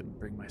just couldn't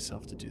bring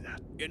myself to do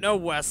that.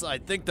 Wes, I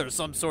think there's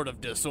some sort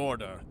of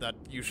disorder that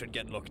you should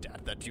get looked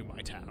at that you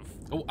might have.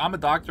 Oh, I'm a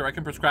doctor. I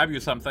can prescribe you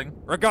something.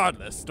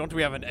 Regardless, don't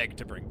we have an egg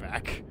to bring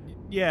back?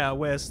 Yeah,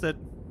 Wes, that...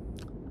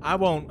 I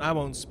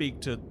won't speak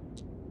to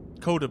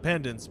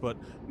codependence, but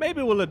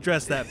maybe we'll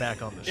address that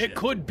back on the ship. It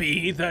could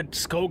be that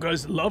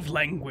Skoga's love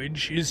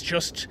language is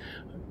just,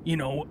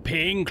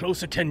 paying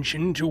close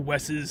attention to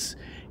Wes's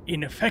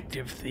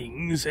ineffective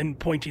things and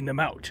pointing them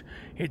out.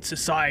 It's a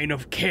sign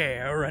of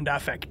care and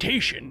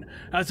affectation,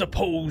 as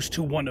opposed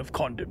to one of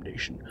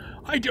condemnation.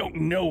 I don't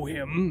know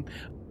him,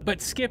 but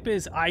Skip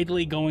is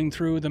idly going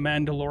through the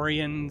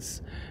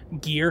Mandalorian's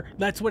gear.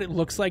 That's what it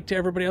looks like to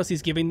everybody else.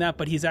 He's giving that,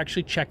 but he's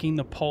actually checking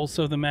the pulse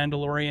of the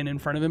Mandalorian in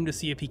front of him to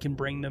see if he can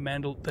bring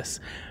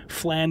this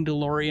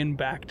Flandalorian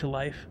back to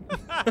life.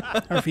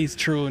 Or if he's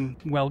true and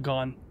well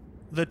gone.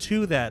 The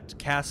two that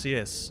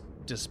Cassius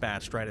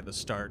dispatched right at the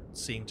start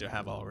seem to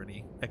have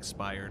already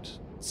expired.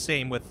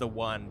 Same with the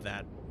one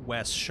that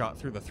Wes shot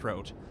through the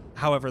throat.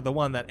 However, the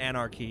one that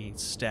Anarchy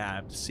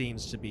stabbed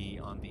seems to be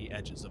on the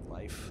edges of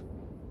life.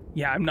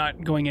 Yeah, I'm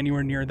not going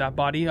anywhere near that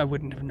body. I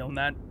wouldn't have known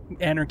that.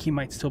 Anarchy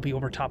might still be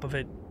over top of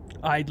it,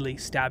 idly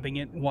stabbing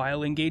it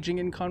while engaging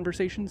in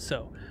conversation,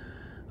 so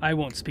I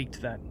won't speak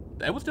to that.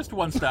 It was just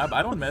one stab.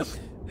 I don't miss.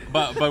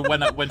 But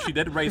when she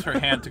did raise her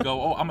hand to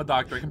go, oh, I'm a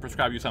doctor, I can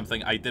prescribe you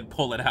something, I did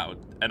pull it out,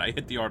 and I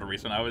hit the artery,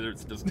 so now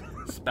it's just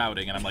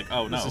spouting, and I'm like,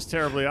 oh, no. This is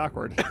terribly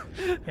awkward.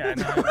 Yeah,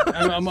 no,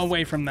 I'm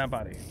away from that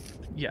body.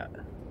 Yeah.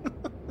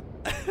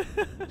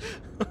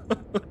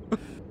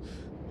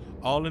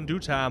 All in due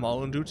time,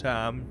 all in due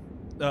time.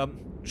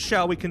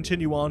 Shall we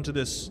continue on to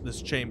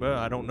this chamber?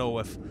 I don't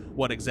know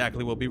what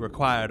exactly will be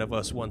required of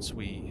us once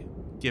we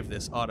give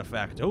this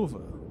artifact over,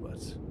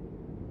 but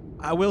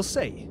I will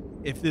say,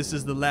 if this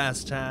is the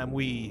last time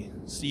we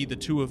see the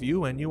two of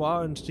you and you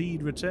are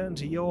indeed returned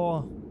to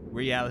your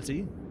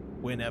reality,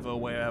 whenever,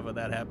 wherever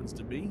that happens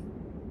to be,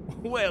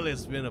 well,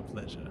 it's been a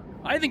pleasure.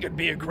 I think it'd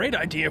be a great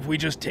idea if we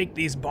just take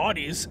these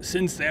bodies,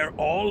 since they're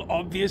all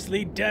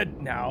obviously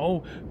dead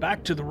now,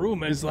 back to the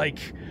room as,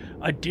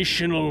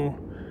 additional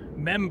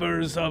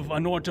members of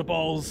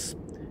Anortabal's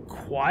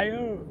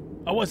choir?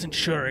 I wasn't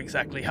sure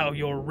exactly how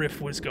your riff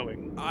was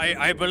going.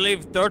 I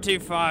believe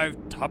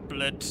 35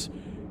 tuplet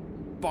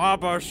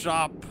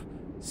barbershop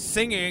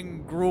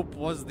singing group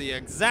was the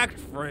exact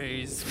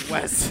phrase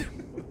Wes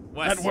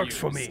that works used.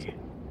 for me.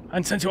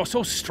 And since you're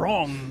so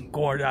strong,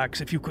 Gordax,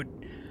 if you could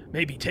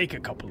maybe take a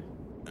couple.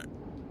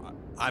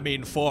 I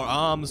mean, 4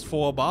 arms,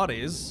 4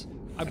 bodies.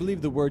 I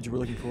believe the word you were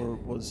looking for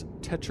was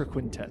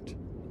tetraquintet.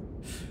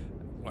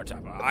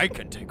 Whatever, I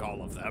can take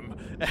all of them.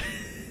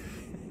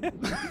 And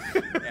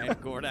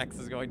Gordax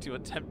is going to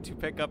attempt to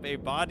pick up a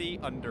body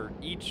under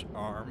each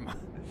arm.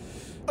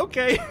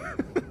 Okay.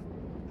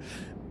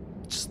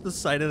 Just the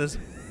sight of this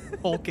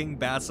hulking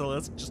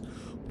basilisk, just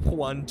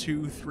 1,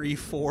 2, 3,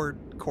 4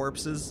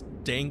 corpses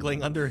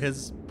dangling under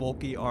his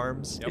bulky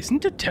arms. Yep.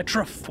 Isn't a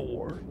tetra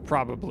 4?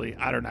 Probably.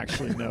 I don't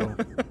actually know.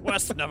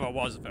 Wes never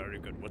was very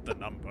good with the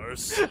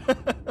numbers.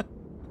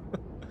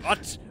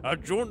 But a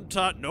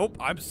junta, nope,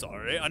 I'm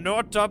sorry, a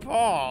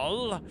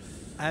Nortapal.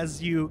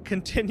 As you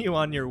continue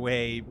on your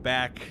way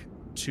back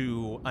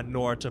to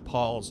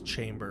Anortapal's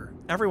chamber,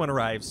 everyone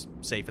arrives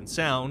safe and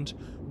sound.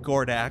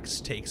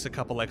 Gordax takes a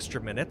couple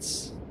extra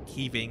minutes,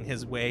 heaving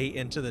his way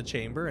into the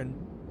chamber, and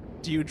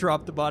do you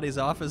drop the bodies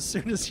off as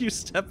soon as you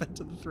step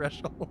into the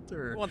threshold?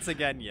 Or? Once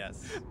again,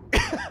 yes.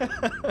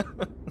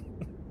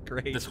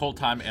 Great. This whole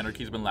time,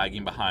 Anarchy's been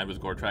lagging behind with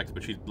Gortrax,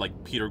 but she's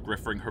like Peter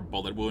Griffering her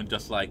bullet wound,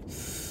 just like...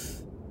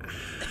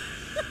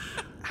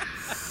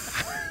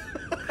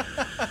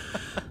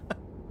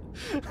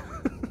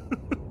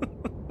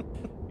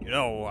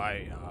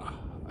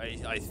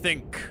 I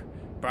think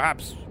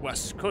perhaps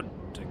Wes could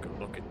take a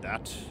look at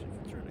that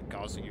if it's really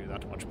causing you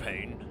that much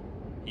pain.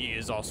 He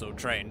is also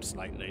trained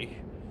slightly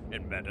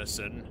in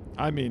medicine.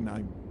 I mean,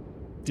 I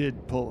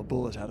did pull a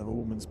bullet out of a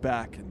woman's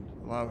back and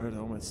allow her to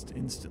almost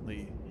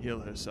instantly heal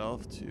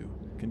herself to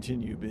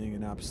continue being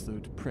an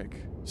absolute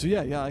prick. So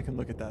yeah, I can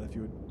look at that if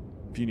you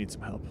need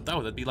some help.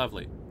 Oh, that'd be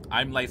lovely.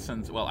 I'm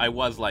licensed. Well, I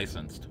was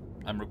licensed.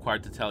 I'm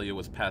required to tell you it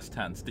was past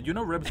tense. Did you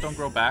know ribs don't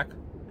grow back?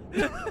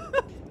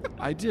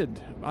 I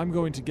did. I'm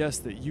going to guess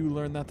that you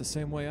learned that the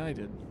same way I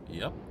did.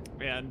 Yep.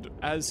 And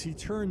as he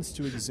turns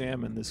to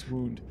examine this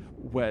wound,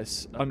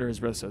 Wes, under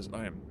his breath, says,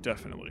 I am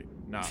definitely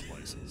not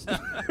licensed.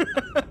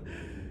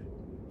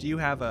 Do you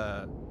have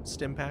a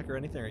stim pack or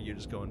anything, or are you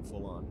just going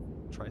full on?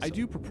 I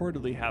do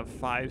purportedly have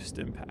 5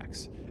 stim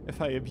packs.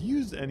 If I have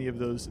used any of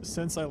those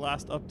since I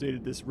last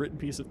updated this written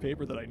piece of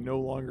paper that I no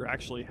longer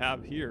actually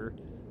have here,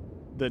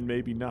 then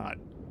maybe not.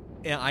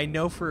 Yeah, I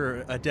know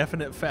for a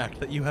definite fact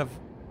that you have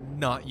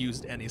not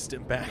used any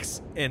stim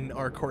packs in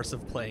our course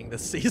of playing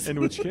this season.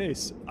 In which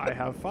case, I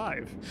have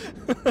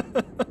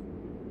 5.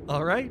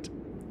 All right.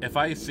 If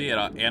I see it,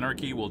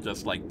 Anarchy will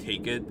just like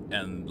take it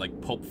and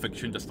like Pulp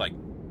Fiction just like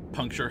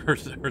puncture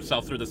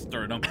herself through the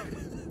sternum.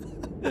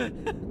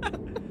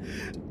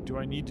 Do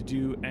I need to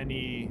do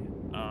any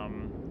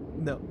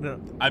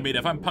No. I mean,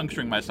 if I'm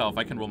puncturing myself,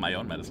 I can roll my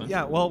own medicine.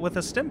 Yeah, well, with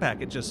a stim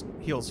pack, it just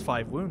heals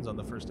 5 wounds on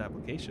the first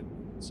application.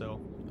 So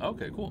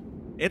Okay, cool.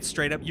 it's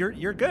straight up,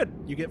 you're good.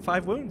 You get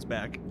 5 wounds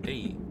back.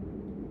 Hey.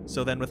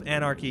 So then with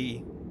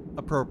Anarchy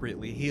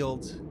appropriately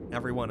healed,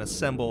 everyone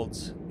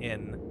assembled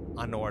in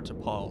Anor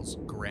T'Pol's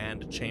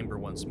grand chamber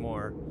once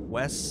more.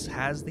 Wes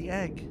has the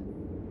egg.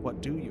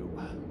 What do you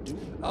do?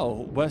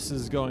 Oh, Wes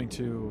is going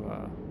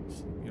to,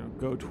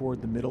 go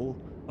toward the middle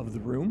of the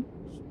room,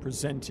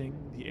 presenting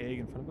the egg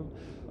in front of him.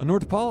 Anor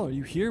T'Pol, are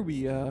you here?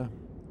 We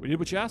did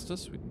what you asked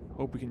us. We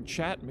hope we can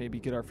chat, maybe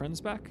get our friends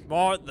back.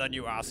 More than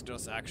you asked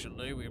us,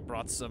 actually. We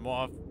brought some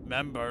more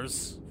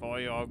members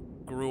for your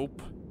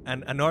group.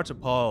 And Anor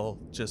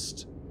T'Pol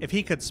just, if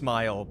he could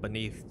smile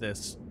beneath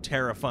this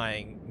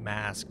terrifying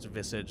masked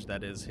visage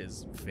that is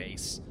his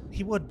face,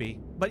 he would be.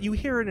 But you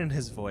hear it in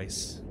his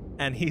voice,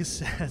 and he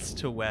says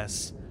to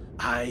Wes,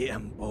 I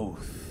am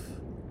both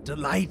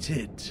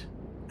delighted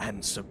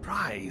and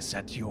surprised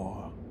at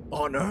your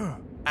honor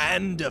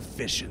and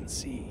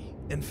efficiency.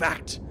 In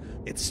fact,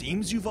 it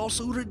seems you've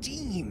also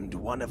redeemed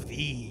one of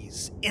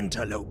these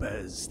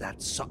interlopers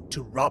that sought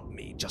to rob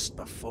me just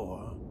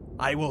before.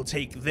 I will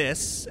take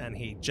this, and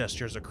he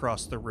gestures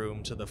across the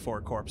room to the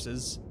 4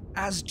 corpses,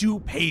 as due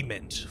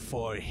payment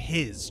for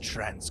his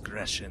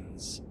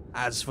transgressions.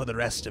 As for the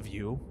rest of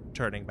you,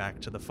 turning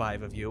back to the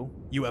 5 of you,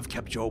 you have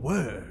kept your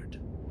word,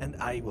 and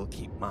I will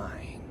keep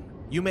mine.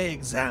 You may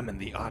examine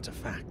the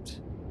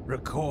artifact,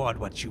 record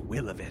what you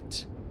will of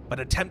it, but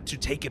attempt to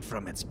take it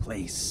from its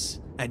place,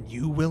 and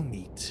you will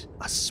meet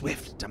a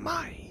swift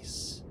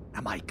demise.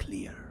 Am I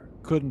clear?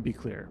 Couldn't be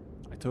clear.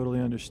 I totally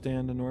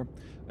understand, Anor.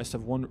 I just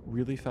have one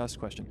really fast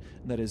question,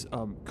 and that is,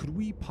 could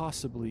we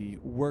possibly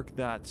work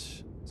that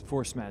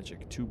force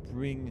magic to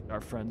bring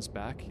our friends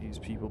back, these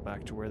people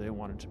back to where they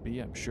wanted to be?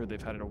 I'm sure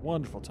they've had a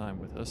wonderful time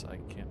with us. I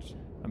can't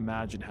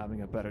imagine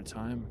having a better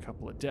time. A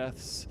couple of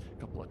deaths, a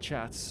couple of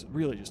chats,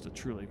 really just a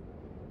truly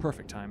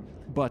perfect time.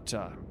 But,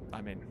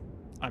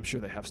 I'm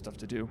sure they have stuff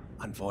to do.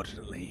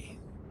 Unfortunately,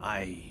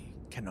 I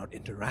cannot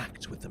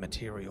interact with the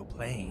material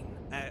plane.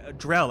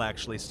 Drell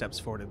actually steps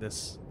forward at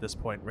this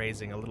point,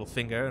 raising a little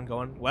finger and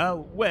going,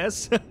 well,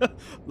 Wes,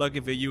 lucky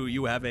for you,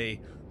 you have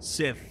a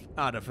Sith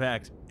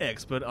artifact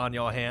expert on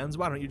your hands.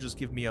 Why don't you just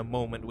give me a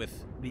moment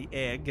with the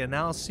egg, and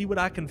I'll see what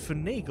I can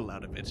finagle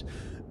out of it.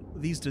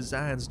 These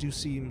designs do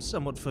seem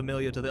somewhat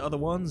familiar to the other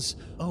ones.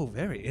 Oh,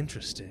 very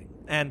interesting.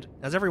 And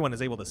as everyone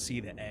is able to see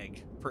the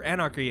egg, for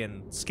Anarchy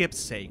and Skip's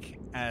sake,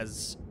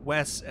 as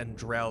Wes and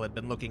Drell had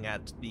been looking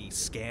at the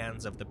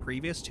scans of the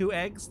previous 2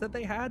 eggs that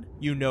they had,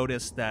 you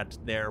noticed that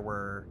there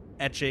were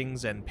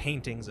etchings and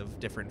paintings of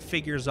different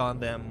figures on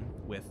them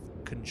with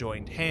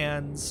conjoined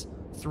hands,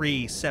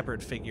 3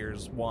 separate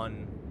figures,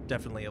 one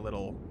definitely a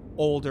little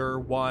older,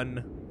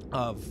 one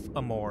of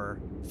a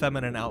more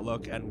feminine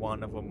outlook, and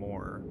one of a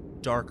more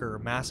darker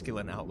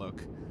masculine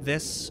outlook.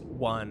 This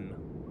one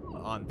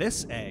on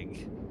this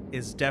egg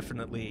is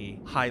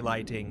definitely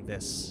highlighting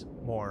this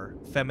more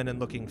feminine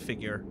looking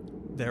figure.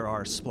 There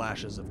are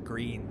splashes of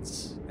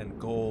greens and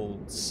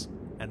golds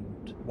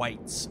and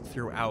whites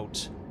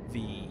throughout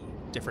the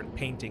different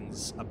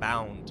paintings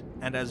abound.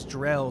 And as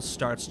Drell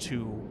starts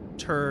to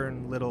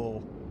turn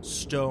little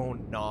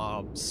stone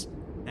knobs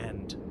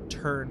and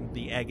turn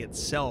the egg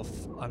itself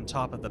on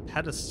top of the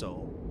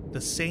pedestal,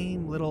 the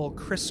same little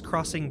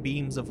crisscrossing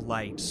beams of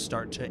light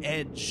start to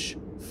edge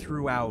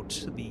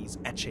throughout these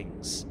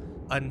etchings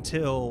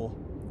until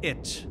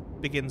it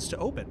begins to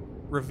open,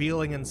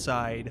 revealing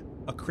inside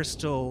a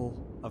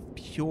crystal of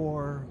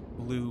pure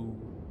blue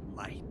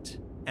light.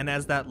 And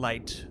as that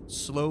light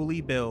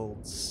slowly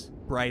builds,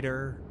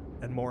 brighter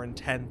and more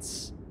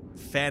intense,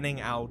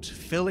 fanning out,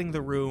 filling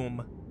the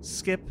room,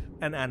 Skip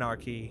and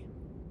Anarchy,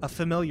 a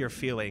familiar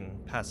feeling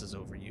passes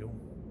over you.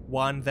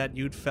 One that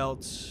you'd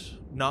felt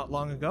not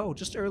long ago,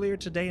 just earlier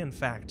today, in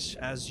fact,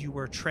 as you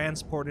were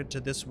transported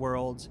to this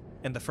world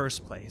in the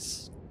first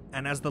place.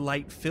 And as the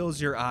light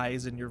fills your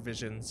eyes and your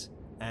visions,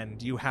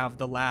 and you have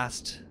the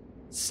last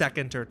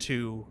second or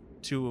two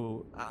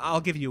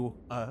I'll give you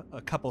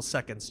a couple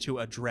seconds to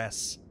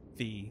address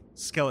the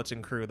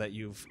skeleton crew that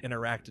you've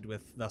interacted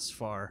with thus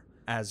far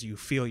as you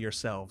feel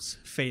yourselves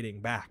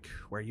fading back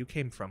where you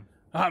came from.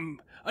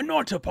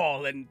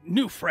 Anortopol and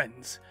new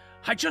friends.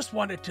 I just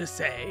wanted to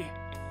say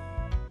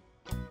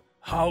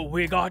how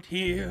we got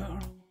here.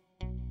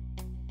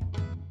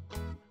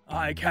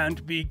 I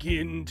can't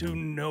begin to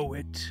know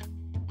it,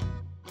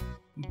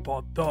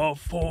 but the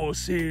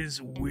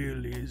Force's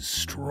will is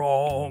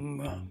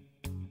strong.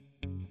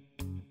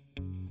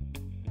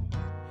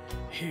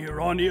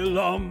 Here on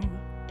Ilum,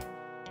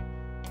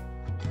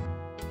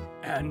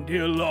 and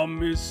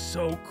Ilum is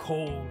so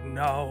cold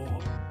now.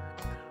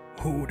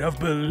 Who'd have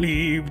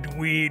believed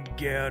we'd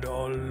get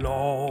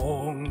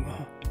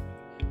along?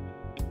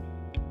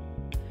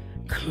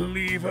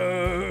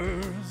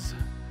 Cleavers,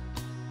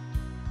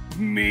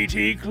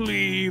 meaty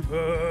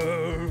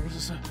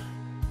cleavers,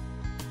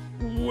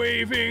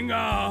 waving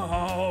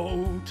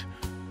out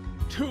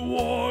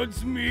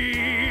towards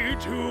me,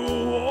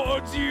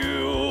 towards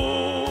you.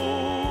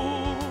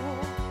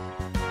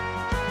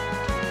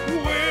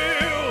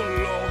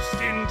 We're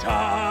lost in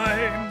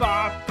time.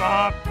 Ba,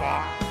 ba,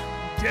 ba.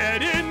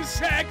 Dead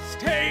insects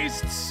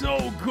taste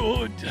so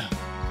good.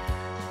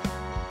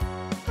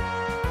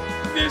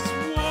 This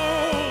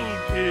world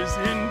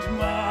isn't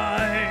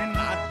mine.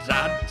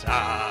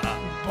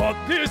 But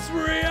this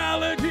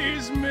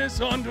reality's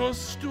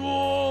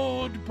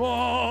misunderstood.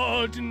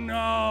 But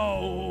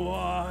now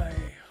I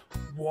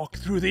walk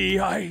through the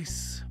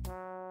ice,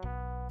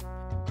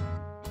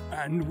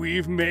 and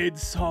we've made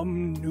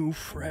some new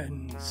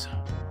friends.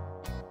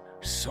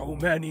 So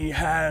many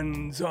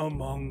hands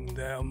among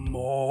them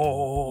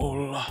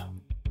all.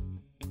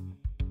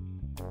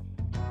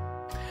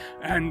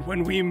 And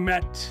when we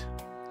met,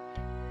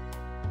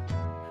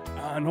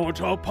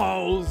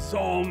 Anortopol's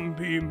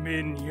zombie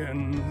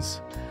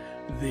minions,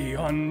 the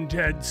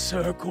undead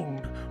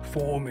circled,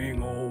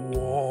 forming a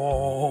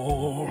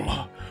wall.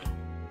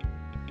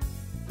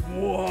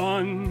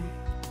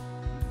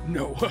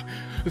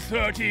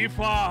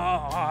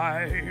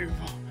 35,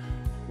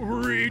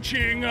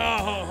 reaching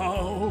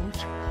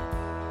out,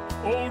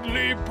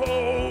 only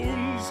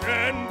bones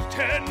and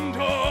tendons.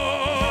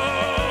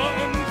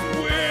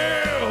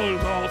 We're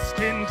lost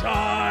in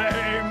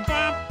time.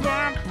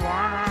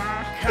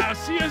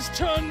 Cassius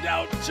turned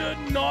out to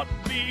not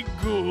be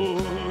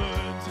good.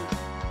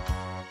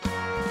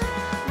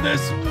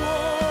 This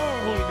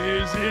world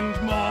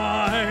isn't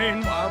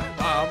mine.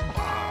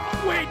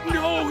 Wait,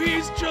 no,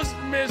 he's just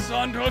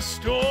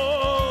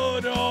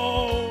misunderstood.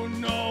 Oh,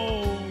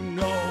 no,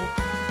 no.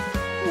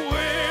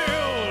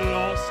 We're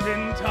lost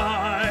in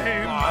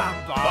time.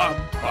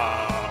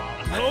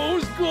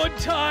 Those good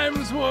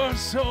times were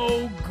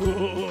so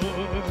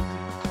good.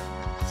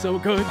 So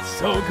good,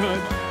 so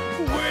good.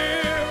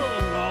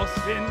 We're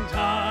lost in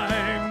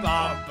time.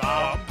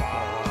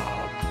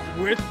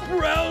 With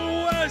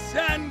Brelwes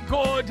and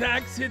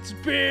Gordax, it's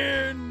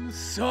been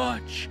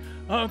such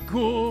a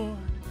good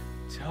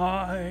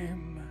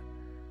time.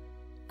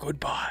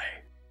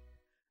 Goodbye.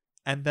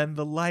 And then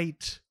the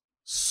light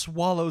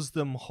swallows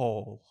them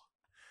whole,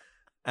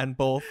 and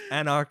both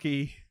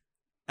Anarchy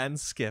and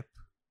Skip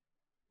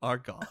are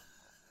gone.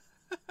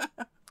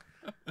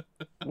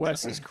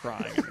 Wes is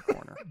crying in the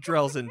corner.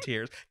 Drell's in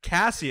tears.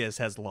 Cassius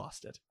has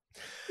lost it.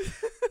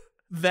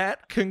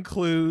 That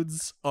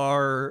concludes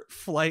our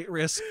Flight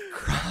Risk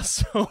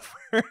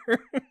crossover.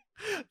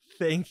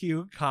 Thank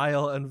you,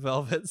 Kyle and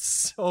Velvet,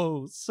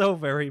 so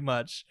very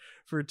much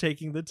for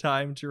taking the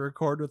time to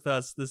record with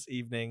us this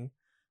evening.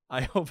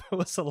 I hope it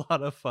was a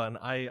lot of fun.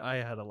 I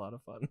had a lot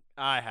of fun.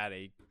 I had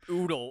a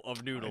oodle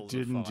of noodles. I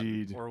did of fun,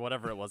 indeed. or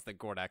whatever it was that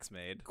Gordax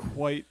made.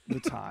 Quite the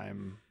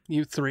time.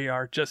 You three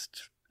are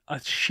just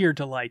a sheer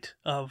delight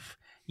of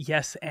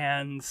yes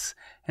ands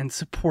and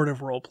supportive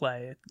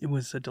roleplay. It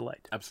was a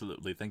delight.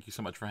 Absolutely. Thank you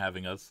so much for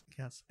having us.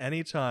 Yes,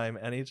 anytime.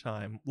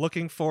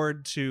 Looking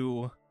forward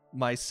to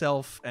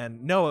myself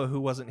and Noah,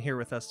 who wasn't here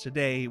with us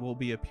today, will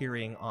be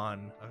appearing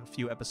on a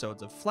few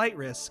episodes of Flight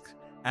Risk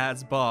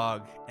as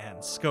Bog and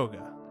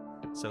Skoga.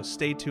 So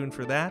stay tuned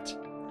for that,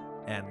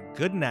 and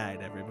good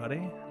night,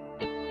 everybody.